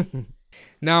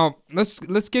 Now,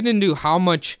 let's get into how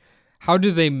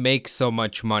do they make so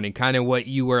much money? Kind of what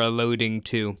you were alluding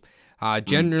to.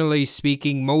 Generally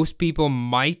speaking, most people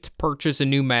might purchase a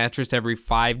new mattress every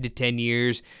 5 to 10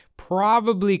 years,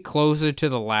 probably closer to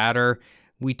the latter.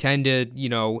 We tend to,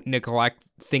 neglect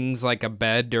things like a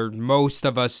bed, or most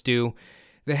of us do.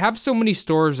 They have so many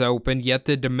stores open, yet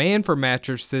the demand for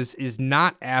mattresses is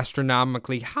not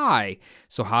astronomically high.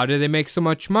 So how do they make so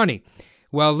much money?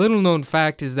 Well, little known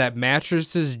fact is that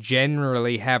mattresses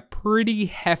generally have pretty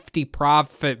hefty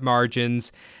profit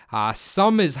margins,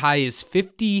 some as high as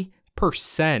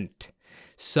 50%.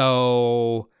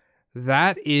 So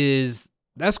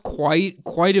that's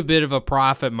quite a bit of a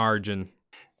profit margin.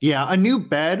 Yeah, a new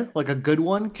bed, like a good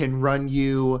one, can run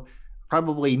you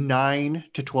probably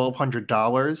 $900 to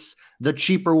 $1,200. The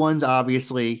cheaper ones,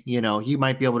 obviously, you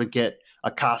might be able to get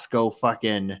a Costco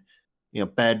fucking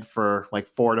bed for like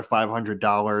 $400 to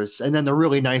 $500, and then the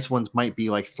really nice ones might be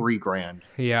like $3,000.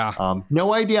 Yeah.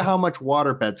 No idea how much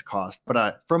water beds cost,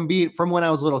 but from when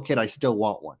I was a little kid, I still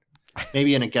want one.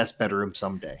 Maybe in a guest bedroom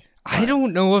someday. I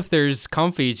don't know if there's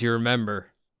comfies you remember.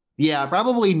 Yeah,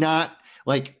 probably not.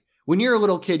 Like when you're a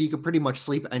little kid, you can pretty much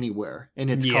sleep anywhere, and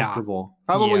it's comfortable.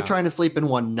 Probably trying to sleep in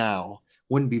one now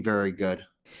wouldn't be very good.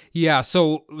 Yeah.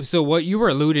 So what you were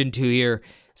alluding to here.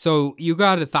 So you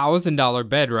got $1,000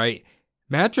 bed, right?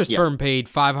 Mattress Firm paid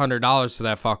 $500 for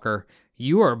that fucker.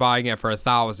 You are buying it for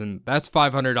 $1,000. That's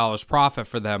 $500 profit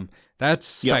for them. That's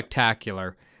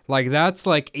spectacular. Like that's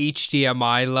like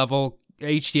HDMI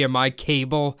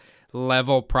cable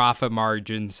level profit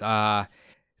margins.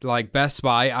 Like Best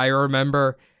Buy, I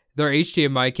remember their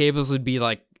HDMI cables would be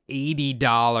like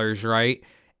 $80, right?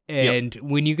 And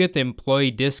when you get the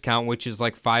employee discount, which is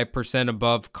like 5%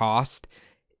 above cost,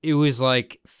 it was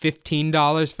like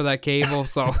 $15 for that cable.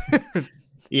 So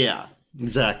yeah,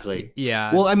 exactly.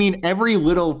 Yeah. Well, I mean, every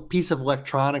little piece of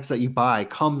electronics that you buy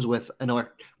comes with an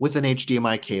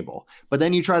HDMI cable, but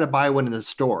then you try to buy one in the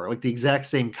store, like the exact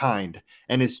same kind,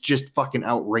 and it's just fucking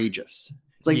outrageous.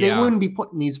 It's like they wouldn't be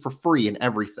putting these for free in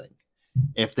everything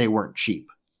if they weren't cheap.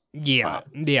 Yeah.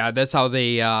 Yeah, that's how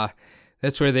they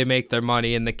that's where they make their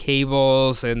money, in the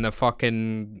cables and the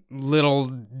fucking little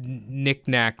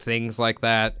knick-knack things like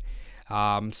that.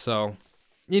 So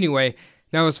anyway,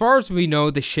 now as far as we know,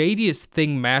 the shadiest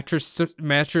thing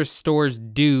mattress stores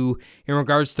do in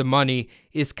regards to money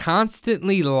is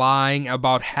constantly lying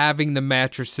about having the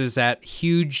mattresses at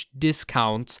huge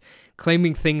discounts,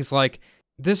 claiming things like,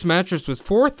 this mattress was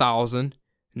 $4,000,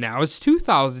 now it's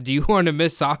 $2,000. Do you want to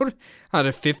miss out on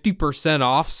a 50%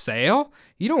 off sale?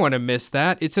 You don't want to miss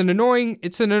that. It's an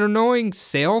annoying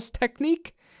sales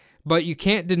technique, but you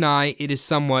can't deny it is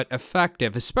somewhat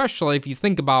effective, especially if you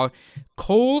think about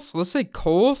Kohl's. Let's say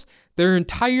Kohl's, their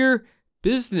entire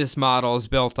business model is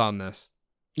built on this.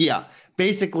 Yeah,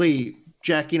 basically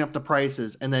jacking up the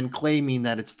prices and then claiming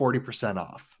that it's 40%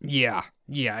 off. Yeah,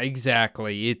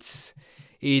 exactly. It's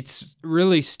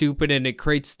really stupid, and it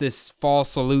creates this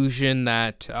false illusion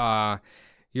that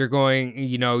you're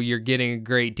getting a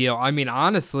great deal. I mean,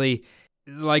 honestly,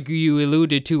 like you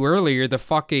alluded to earlier, the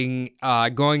fucking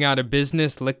going out of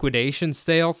business liquidation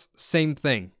sales, same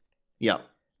thing. Yeah.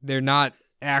 They're not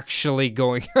actually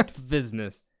going out of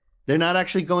business. They're not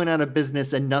actually going out of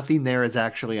business, and nothing there is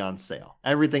actually on sale.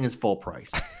 Everything is full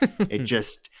price. It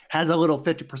just has a little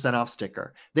 50% off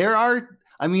sticker.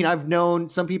 I've known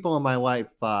some people in my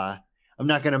life, I'm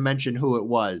not going to mention who it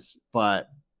was, but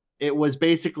it was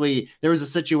basically, there was a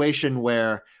situation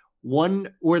where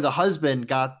the husband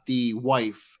got the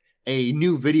wife a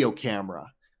new video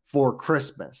camera for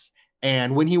Christmas.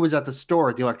 And when he was at the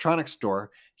store, the electronics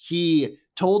store, he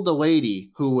told the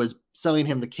lady who was selling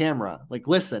him the camera, like,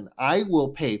 listen, I will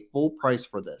pay full price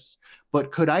for this,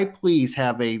 but could I please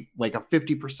have a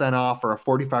 50% off or a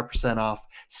 45% off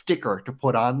sticker to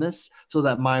put on this so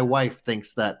that my wife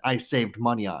thinks that I saved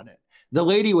money on it? The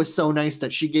lady was so nice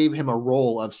that she gave him a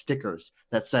roll of stickers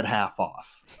that said half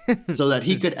off so that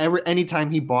he could anytime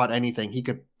he bought anything, he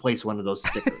could place one of those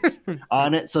stickers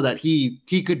on it so that he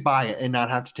could buy it and not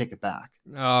have to take it back.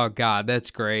 Oh God,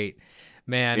 that's great.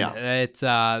 Man,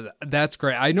 that's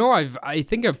great. I know I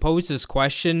think I've posed this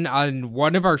question on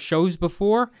one of our shows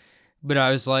before, but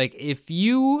I was like, if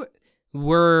you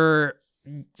were,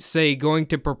 say, going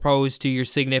to propose to your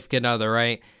significant other,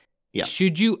 right? Yeah.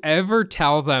 Should you ever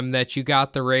tell them that you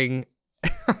got the ring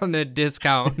on a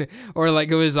discount or like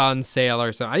it was on sale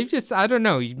or something? I don't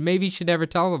know. Maybe you should never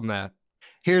tell them that.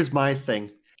 Here's my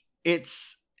thing.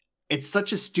 It's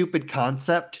such a stupid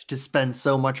concept to spend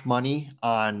so much money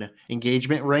on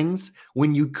engagement rings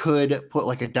when you could put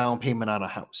like a down payment on a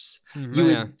house.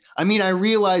 I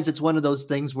realize it's one of those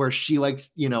things where she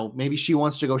likes, maybe she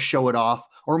wants to go show it off,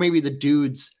 or maybe the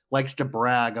dudes likes to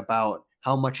brag about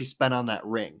how much he spent on that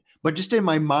ring. But just in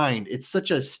my mind, it's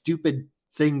such a stupid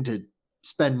thing to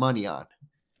spend money on,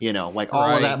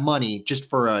 all of that money just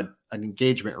for an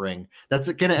engagement ring. That's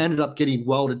going to end up getting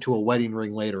welded to a wedding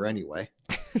ring later anyway.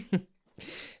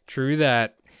 True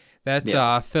that. That's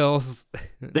Phil's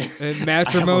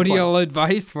matrimonial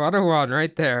advice 101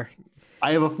 right there.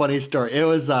 I have a funny story. It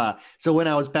was so when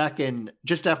I was back in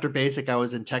just after basic, I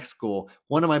was in tech school.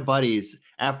 One of my buddies,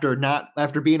 after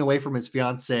being away from his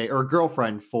fiance or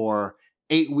girlfriend for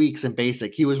 8 weeks in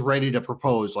basic, he was ready to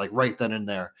propose like right then and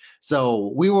there.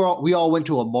 So we all went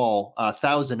to a mall,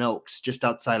 Thousand Oaks, just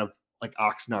outside of like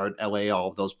Oxnard, LA, all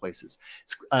of those places.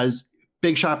 It's a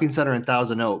big shopping center in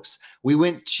Thousand Oaks. We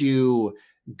went to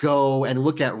go and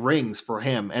look at rings for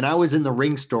him, and I was in the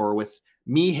ring store with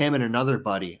me, him, and another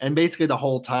buddy. And basically the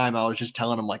whole time I was just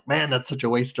telling him like, man, that's such a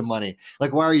waste of money.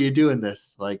 Like, why are you doing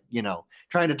this? Like,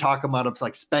 trying to talk him out of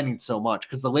like spending so much,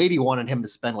 because the lady wanted him to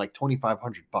spend like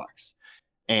 $2,500.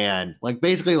 And like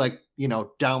basically like,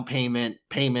 down payment,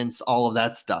 payments, all of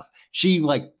that stuff. She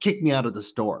like kicked me out of the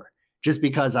store just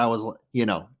because I was,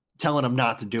 telling him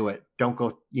not to do it. Don't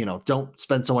go, don't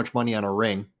spend so much money on a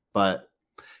ring. But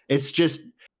it's just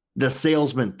the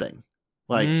salesman thing,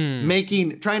 like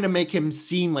trying to make him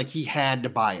seem like he had to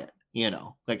buy it,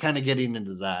 like kind of getting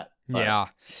into that. But.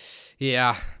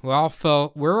 Yeah. Well,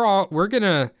 Phil, we're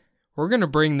gonna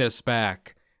bring this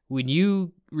back when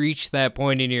you reach that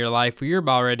point in your life where you're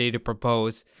about ready to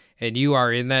propose and you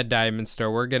are in that diamond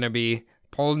store. We're gonna be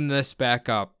pulling this back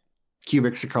up.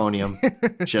 Cubic zirconium,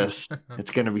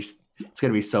 it's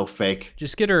gonna be so fake.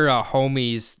 Just get her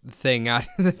homies thing out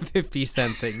of the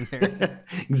 50-cent thing there.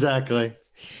 Exactly.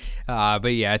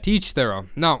 But yeah, to each their own.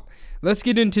 Now, let's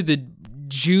get into the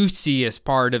juiciest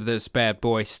part of this bad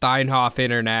boy, Steinhoff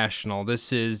International.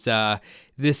 This is the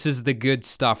good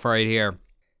stuff right here.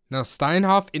 Now,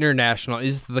 Steinhoff International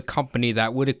is the company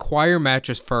that would acquire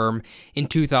Mattress Firm in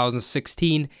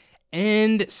 2016,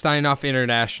 and Steinhoff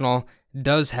International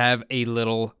does have a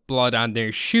little blood on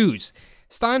their shoes.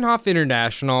 Steinhoff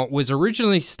International was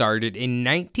originally started in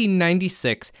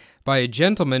 1996 by a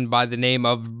gentleman by the name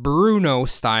of Bruno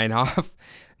Steinhoff.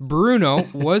 Bruno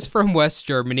was from West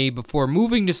Germany before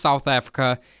moving to South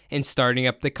Africa and starting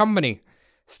up the company.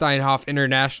 Steinhoff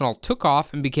International took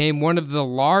off and became one of the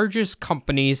largest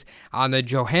companies on the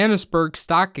Johannesburg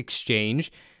Stock Exchange.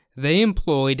 They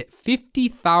employed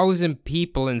 50,000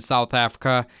 people in South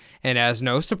Africa, and as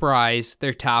no surprise,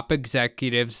 their top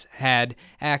executives had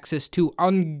access to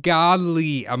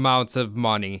ungodly amounts of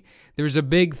money. There's a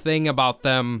big thing about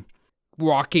them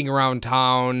walking around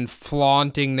town,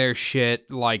 flaunting their shit,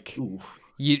 like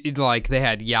they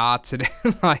had yachts and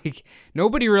like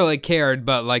nobody really cared,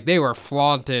 but like they were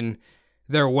flaunting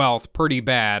their wealth pretty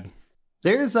bad.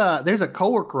 There's a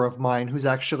coworker of mine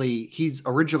he's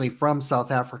originally from South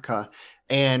Africa,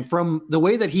 and from the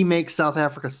way that he makes South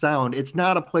Africa sound, it's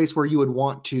not a place where you would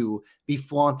want to be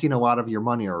flaunting a lot of your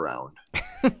money around.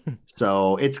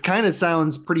 So it's kind of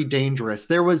sounds pretty dangerous.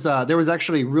 There was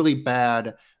actually really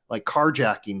bad like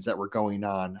carjackings that were going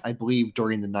on, I believe,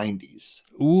 during the 90s.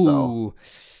 Ooh,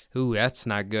 that's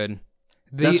not good.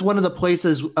 That's one of the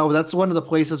places. Oh, that's one of the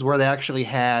places where they actually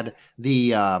had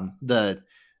the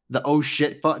oh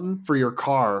shit button for your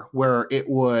car, where it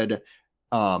would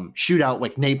shoot out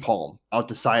like napalm out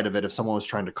the side of it if someone was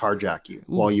trying to carjack you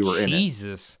while you were in it.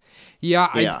 Jesus. Yeah,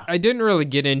 I didn't really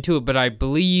get into it, but I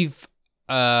believe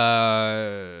they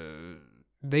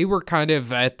were kind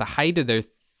of at the height of their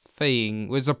thing.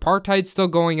 Was apartheid still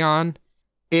going on?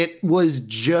 It was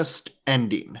just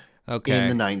ending. Okay.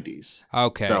 In the 90s.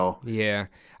 Okay. So yeah,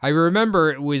 I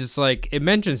remember it was like it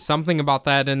mentioned something about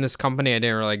that in this company. I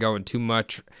didn't really go into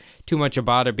too much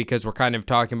about it because we're kind of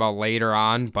talking about later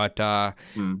on. But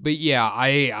yeah,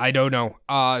 I don't know.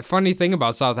 Funny thing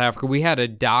about South Africa, we had a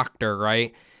doctor,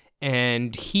 right?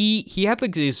 And he had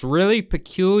like this really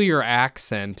peculiar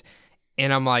accent.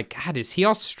 And I'm like, God, is he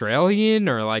Australian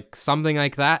or like something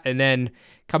like that? And then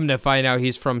come to find out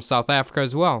he's from South Africa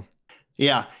as well.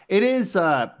 Yeah, it is.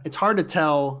 It's hard to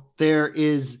tell.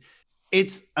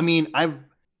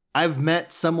 I've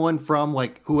met someone from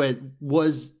like who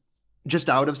was just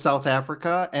out of South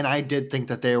Africa, and I did think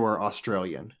that they were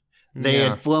Australian. They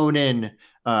had flown in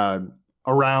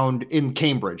around in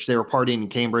Cambridge. They were partying in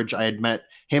Cambridge. I had met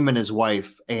him and his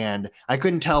wife, and I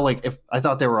couldn't tell like if I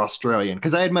thought they were Australian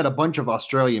because I had met a bunch of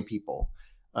Australian people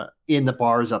in the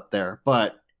bars up there.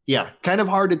 But yeah, kind of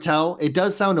hard to tell. It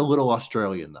does sound a little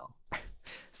Australian though.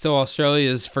 So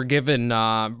Australia's forgiven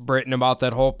Britain about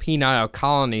that whole penile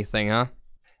colony thing, huh?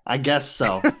 I guess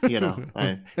so.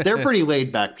 They're pretty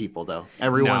laid back people, though.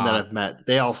 Everyone that I've met,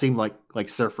 they all seem like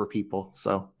surfer people.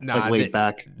 So like laid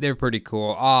back. They're pretty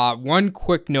cool. One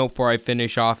quick note before I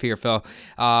finish off here, Phil.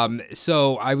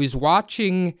 So I was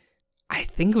watching, I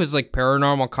think it was like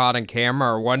Paranormal Caught on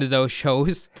Camera or one of those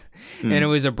shows, and it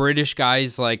was a British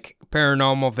guy's like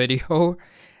paranormal video,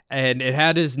 and it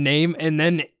had his name and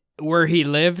then where he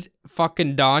lived,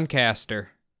 fucking Doncaster.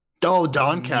 Oh,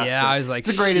 Doncaster. Yeah, I was like, it's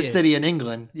the greatest shit. city in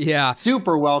England. Yeah.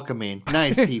 Super welcoming.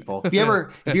 Nice people. If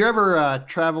you're ever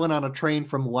traveling on a train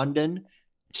from London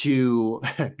to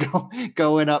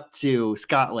going up to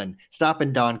Scotland, stop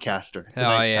in Doncaster. It's a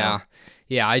nice town.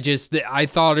 Yeah, I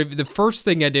thought the first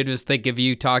thing I did was think of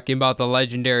you talking about the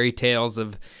legendary tales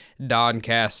of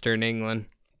Doncaster in England.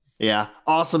 Yeah,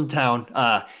 awesome town.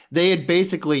 They had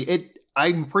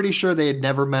I'm pretty sure they had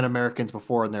never met Americans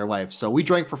before in their life. So we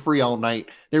drank for free all night.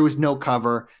 There was no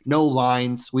cover, no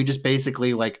lines. We just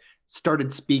basically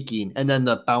started speaking, and then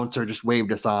the bouncer just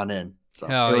waved us on in. So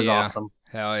it was awesome.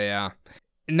 Hell yeah.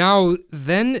 Now,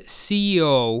 then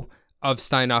CEO of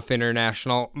Steinhoff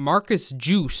International, Marcus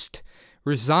Joost,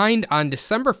 resigned on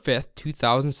December 5th,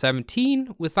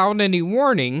 2017, without any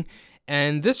warning,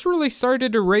 and this really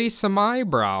started to raise some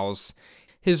eyebrows.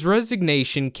 His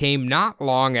resignation came not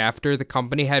long after the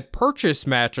company had purchased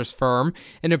Mattress Firm,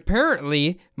 and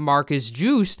apparently Marcus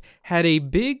Joost had a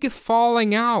big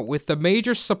falling out with the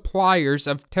major suppliers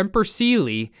of Tempur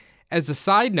Sealy. As a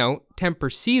side note,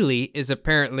 Tempur Sealy is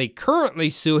apparently currently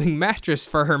suing Mattress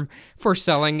Firm for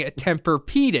selling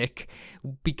Tempur-Pedic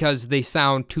because they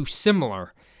sound too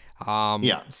similar.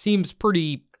 Seems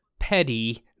pretty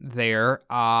petty there.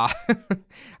 I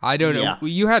don't know.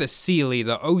 You had a Sealy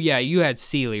though. Oh yeah, you had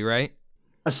Sealy, right?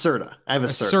 Acerta. I have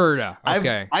Acerta.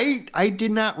 Okay. I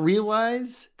did not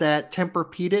realize that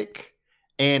Tempur-Pedic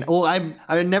and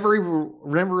I never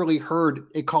really heard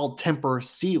it called Tempur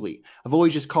Sealy. I've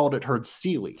always just heard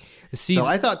Sealy. So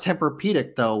I thought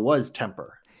Tempur-Pedic though was Tempur.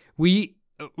 We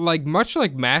much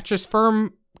like Mattress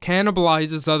Firm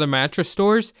cannibalizes other mattress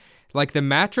stores. Like the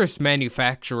mattress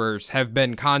manufacturers have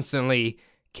been constantly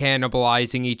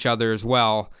cannibalizing each other as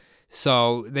well.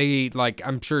 So they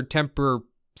I'm sure Tempur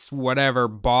whatever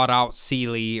bought out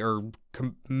Sealy or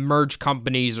merged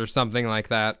companies or something like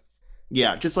that.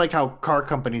 Yeah, just like how car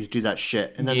companies do that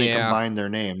shit and then they combine their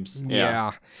names.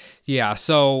 Yeah.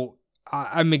 So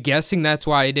I'm guessing that's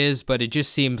why it is, but it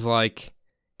just seems like,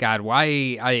 God,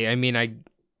 why? I mean,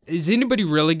 is anybody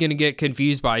really going to get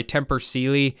confused by Tempur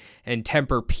Sealy and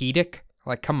Tempur-Pedic?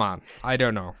 Like, come on. I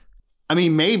don't know. I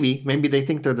mean, maybe they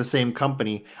think they're the same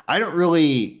company.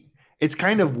 It's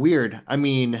kind of weird. I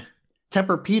mean,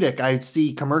 Tempur-Pedic, I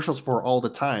see commercials for all the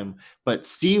time, but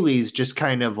Sealy's just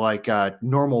kind of like a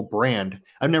normal brand.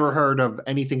 I've never heard of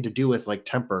anything to do with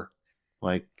Tempur.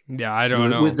 I don't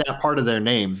know. With that part of their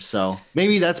name. So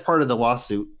maybe that's part of the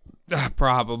lawsuit.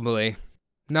 Probably.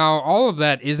 Now, all of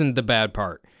that isn't the bad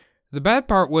part. The bad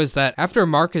part was that after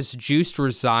Marcus Joost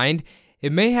resigned,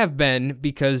 it may have been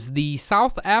because the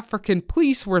South African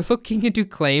police were looking into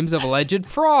claims of alleged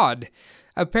fraud.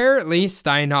 Apparently,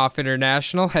 Steinhoff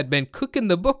International had been cooking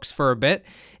the books for a bit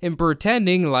and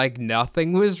pretending like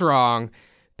nothing was wrong.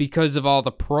 Because of all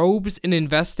the probes and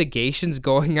investigations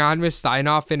going on with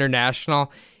Steinhoff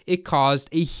International, it caused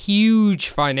a huge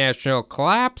financial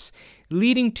collapse,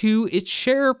 leading to its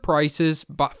share prices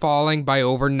falling by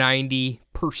over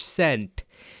 90%.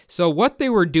 So what they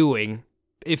were doing,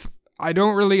 if I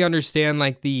don't really understand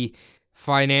the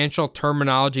financial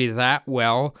terminology that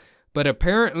well, but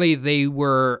apparently they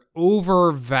were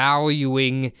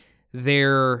overvaluing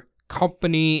their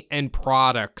company and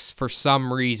products for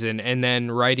some reason and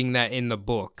then writing that in the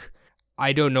book.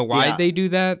 I don't know why they do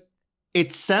that.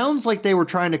 It sounds like they were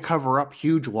trying to cover up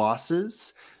huge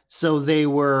losses. So they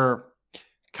were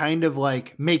kind of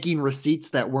making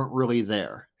receipts that weren't really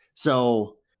there.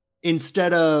 So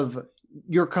instead of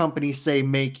your company, say,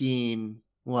 making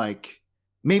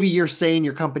maybe you're saying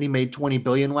your company made 20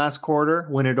 billion last quarter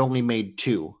when it only made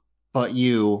 2, but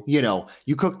you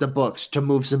cook the books to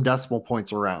move some decimal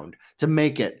points around to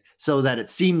make it so that it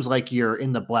seems like you're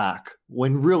in the black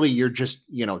when really you're just,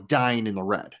 dying in the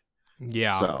red.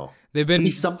 Yeah. So they've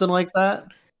been something like that.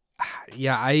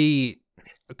 Yeah.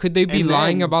 Could they be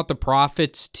lying about the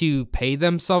profits to pay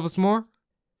themselves more?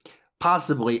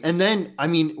 Possibly. And then, I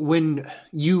mean, when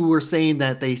you were saying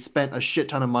that they spent a shit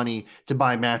ton of money to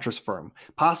buy Mattress Firm,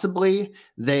 possibly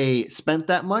they spent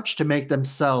that much to make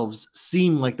themselves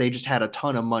seem like they just had a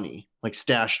ton of money,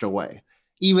 stashed away.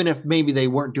 Even if maybe they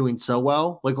weren't doing so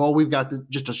well, we've got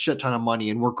just a shit ton of money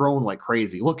and we're growing like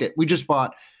crazy. We just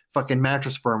bought fucking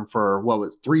Mattress Firm for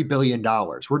 $3 billion.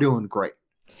 We're doing great.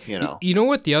 You know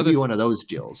what the other one of those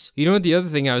deals. You know what the other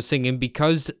thing I was thinking,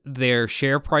 because their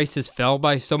share prices fell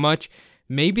by so much,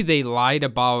 maybe they lied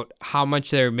about how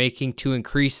much they're making to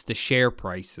increase the share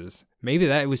prices. Maybe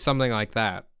that was something like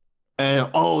that.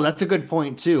 That's a good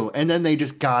point too. And then they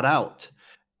just got out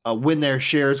when their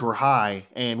shares were high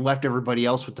and left everybody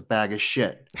else with the bag of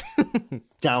shit,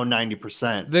 down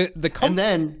 90%. And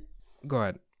then go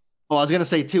ahead. Oh, I was gonna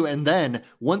say too, and then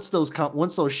once those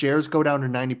shares go down to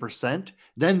 90%,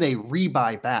 then they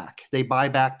rebuy back. They buy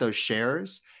back those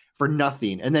shares for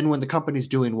nothing, and then when the company's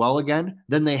doing well again,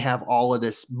 then they have all of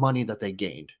this money that they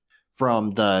gained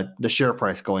from the share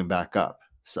price going back up.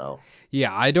 So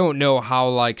Yeah, I don't know how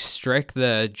like strict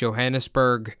the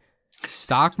Johannesburg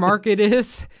stock market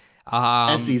is.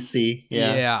 SEC,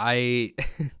 yeah, I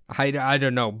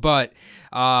don't know, but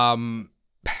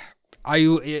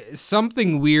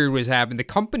something weird was happening. The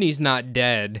company's not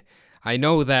dead, I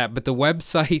know that, but the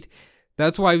website.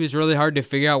 That's why it was really hard to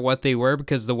figure out what they were,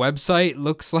 because the website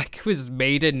looks like it was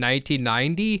made in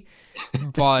 1990,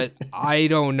 but I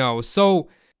don't know. So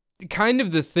kind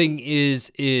of the thing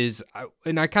is,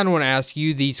 and I kind of want to ask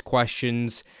you these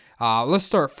questions. Let's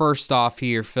start first off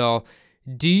here, Phil.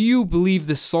 Do you believe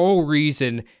the sole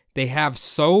reason they have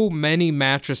so many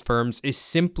mattress firms is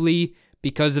simply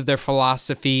because of their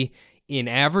philosophy in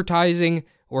advertising,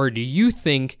 or do you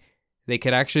think they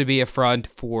could actually be a front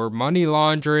for money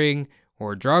laundering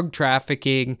or drug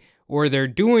trafficking, or they're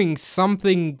doing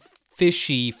something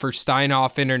fishy for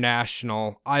Steinhoff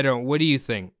International? What do you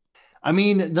think? I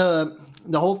mean, the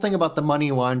whole thing about the money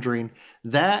laundering,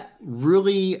 that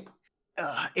really,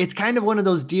 it's kind of one of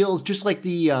those deals, just like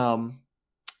the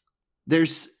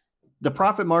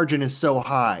profit margin is so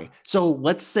high. So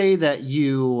let's say that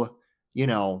you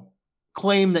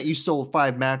claim that you sold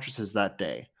 5 mattresses that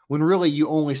day, when really you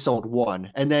only sold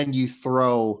 1, and then you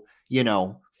throw,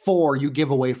 4 you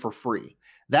give away for free.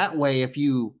 That way, if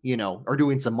you are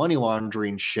doing some money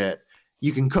laundering shit,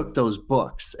 you can cook those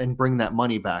books and bring that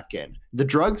money back in. The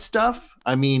drug stuff,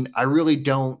 I mean, I really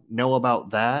don't know about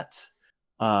that.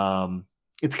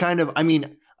 It's kind of, I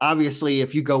mean, obviously,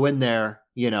 if you go in there,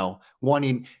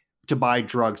 wanting to buy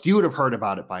drugs, you would have heard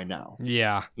about it by now.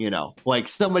 Yeah. Like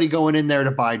somebody going in there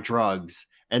to buy drugs,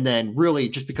 and then really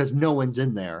just because no one's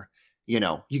in there,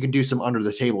 you can do some under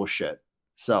the table shit.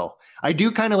 So I do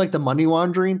kind of like the money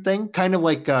laundering thing, kind of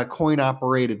like coin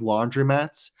operated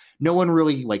laundromats. No one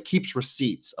really like keeps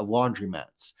receipts of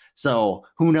laundromats. So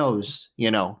who knows,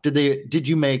 did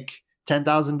you make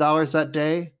 $10,000 that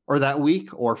day or that week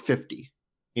or 50,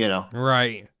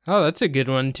 Right. Oh, that's a good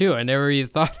one too. I never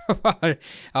even thought about a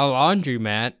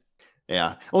laundromat.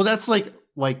 Yeah. Well, that's like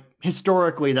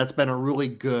historically, that's been a really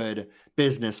good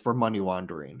business for money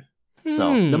laundering.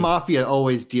 So the mafia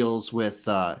always deals with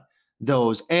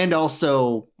those, and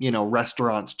also,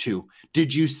 restaurants too.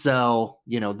 Did you sell,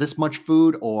 this much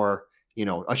food, or,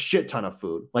 a shit ton of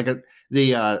food? Like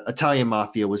the Italian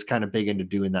mafia was kind of big into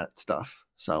doing that stuff.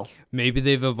 So maybe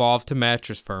they've evolved to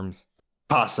mattress firms.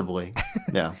 Possibly.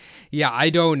 Yeah. Yeah,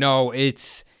 I don't know.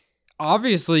 It's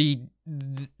obviously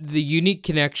the unique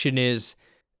connection is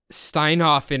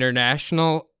Steinhoff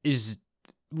International is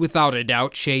without a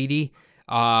doubt shady.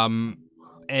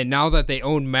 And now that they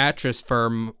own mattress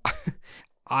firm,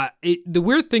 the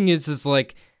weird thing is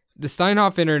like the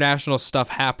Steinhoff International stuff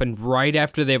happened right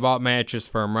after they bought mattress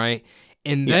firm, right?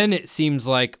 And then it seems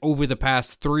like over the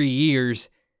past 3 years,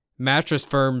 mattress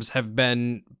firms have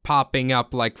been popping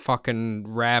up like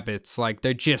fucking rabbits. Like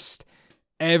they're just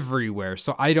everywhere.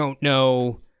 So I don't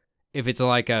know if it's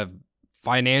like a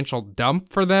financial dump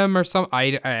for them or something.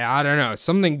 I don't know.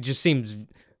 Something just seems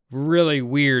really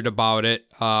weird about it.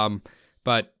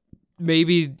 But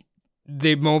maybe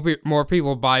more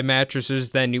people buy mattresses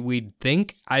than we'd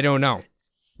think. I don't know.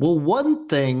 Well, one of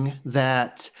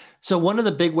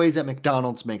the big ways that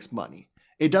McDonald's makes money,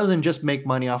 it doesn't just make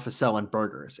money off of selling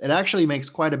burgers. It actually makes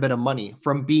quite a bit of money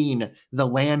from being the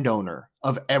landowner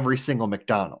of every single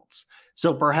McDonald's.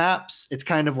 So perhaps it's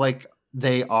kind of like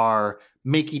they are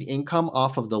making income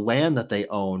off of the land that they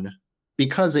own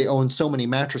because they own so many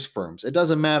mattress firms. It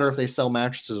doesn't matter if they sell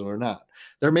mattresses or not.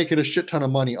 They're making a shit ton of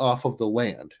money off of the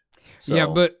land. So, yeah,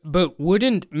 but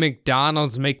wouldn't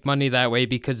McDonald's make money that way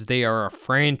because they are a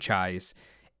franchise,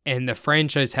 and the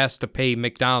franchise has to pay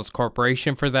McDonald's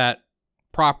Corporation for that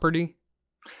property?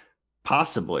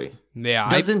 Possibly. Yeah.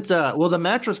 The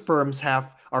mattress firms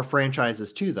are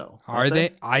franchises too, though. Are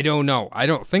they? I don't know. I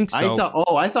don't think so.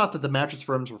 I thought that the mattress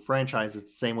firms were franchises the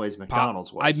same way as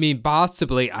McDonald's was. I mean,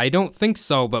 possibly. I don't think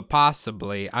so, but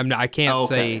possibly. I can't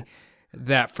say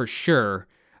that for sure.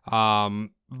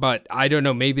 But I don't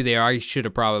know. Maybe they are. I should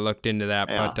have probably looked into that.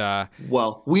 Yeah. But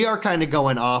well, we are kind of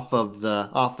going off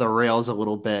the rails a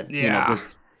little bit. Yeah.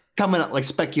 With coming up, like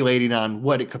speculating on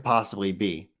what it could possibly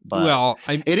be. But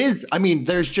it is. I mean,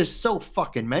 there's just so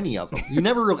fucking many of them. I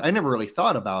never really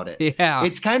thought about it. Yeah.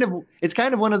 It's kind of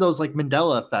one of those like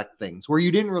Mandela effect things where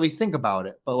you didn't really think about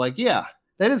it, but like, yeah,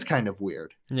 that is kind of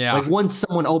weird. Yeah. Like once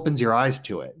someone opens your eyes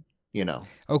to it,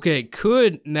 Okay.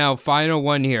 Final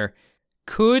one here.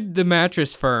 Could the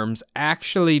mattress firms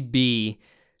actually be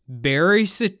Barry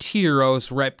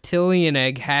Soetoro's reptilian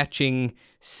egg hatching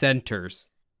centers?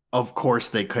 Of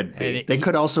course they could be. They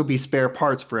could also be spare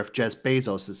parts for if Jeff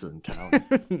Bezos is in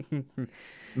town.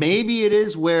 Maybe it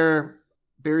is where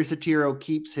Barry Soetoro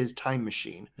keeps his time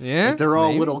machine. Yeah, like they're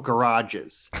all little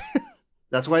garages.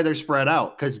 That's why they're spread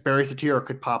out, because Barry Soetoro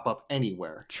could pop up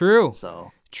anywhere. True.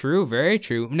 So true, very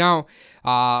true. Now,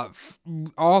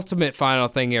 ultimate final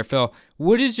thing here, Phil.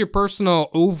 What is your personal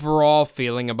overall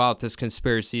feeling about this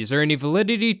conspiracy? Is there any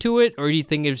validity to it, or do you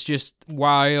think it's just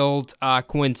wild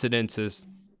coincidences?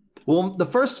 Well, the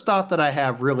first thought that I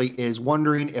have really is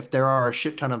wondering if there are a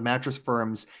shit ton of mattress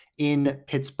firms in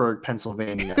Pittsburgh,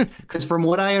 Pennsylvania. Because from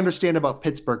what I understand about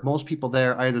Pittsburgh, most people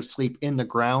there either sleep in the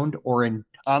ground or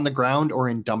on the ground or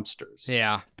in dumpsters.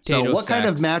 Yeah. So what kind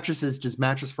of mattresses does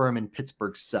Mattress Firm in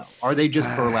Pittsburgh sell? Are they just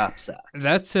burlap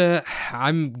sacks?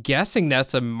 I'm guessing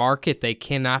that's a market they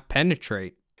cannot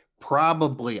penetrate.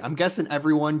 Probably. I'm guessing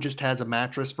everyone just has a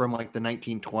mattress from like the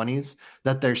 1920s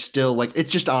that they're still like,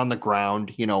 it's just on the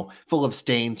ground, full of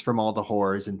stains from all the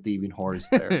whores and thieving whores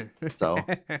there. So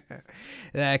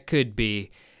that could be.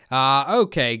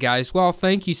 Okay, guys. Well,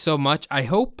 thank you so much. I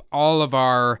hope all of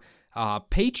our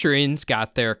patrons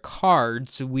got their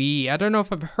cards. I don't know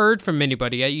if I've heard from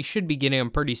anybody yet. You should be getting them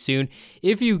pretty soon.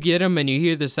 If you get them and you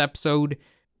hear this episode,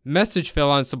 message Phil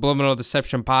on Subliminal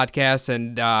Deception Podcast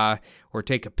and or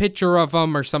take a picture of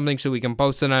them or something so we can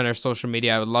post it on our social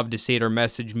media. I would love to see it, or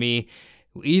message me.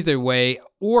 Either way.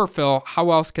 Or Phil,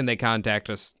 how else can they contact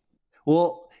us?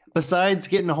 Well, besides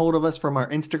getting a hold of us from our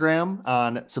Instagram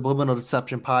on Subliminal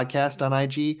Deception Podcast on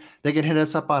IG, they can hit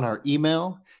us up on our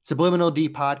email,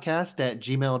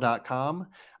 subliminaldpodcast@gmail.com.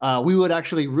 We would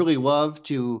actually really love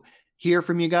to hear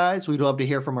from you guys. We'd love to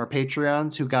hear from our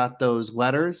Patreons who got those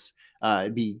letters.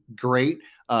 It'd be great.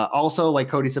 Also, like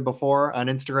Cody said before, on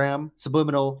Instagram,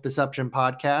 Subliminal Deception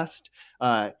Podcast.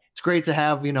 It's great to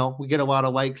have, we get a lot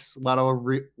of likes, a lot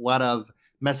of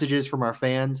messages from our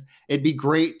fans. It'd be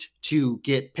great to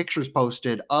get pictures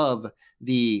posted of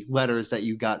the letters that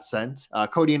you got sent.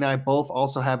 Cody and I both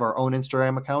also have our own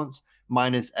Instagram accounts.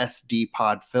 Mine is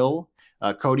SDPodPhil.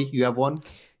 Cody, you have one?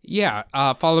 Yeah,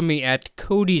 follow me at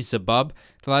Cody Zabub.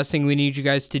 The last thing we need you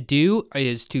guys to do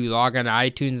is to log on to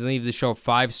iTunes and leave the show a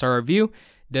 5-star review.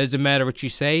 Doesn't matter what you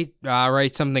say.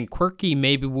 Write something quirky.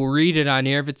 Maybe we'll read it on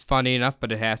here if it's funny enough,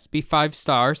 but it has to be 5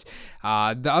 stars.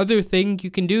 The other thing you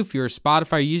can do if you're a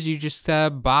Spotify user, you just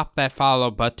bop that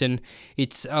follow button.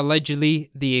 It's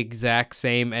allegedly the exact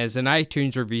same as an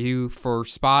iTunes review for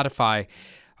Spotify.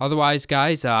 Otherwise,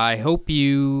 guys, I hope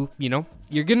you're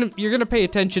gonna pay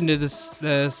attention to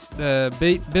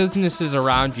the businesses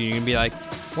around you. You're gonna be like,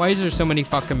 why is there so many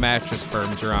fucking mattress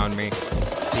firms around me?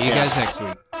 See you guys next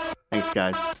week. Thanks,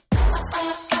 guys.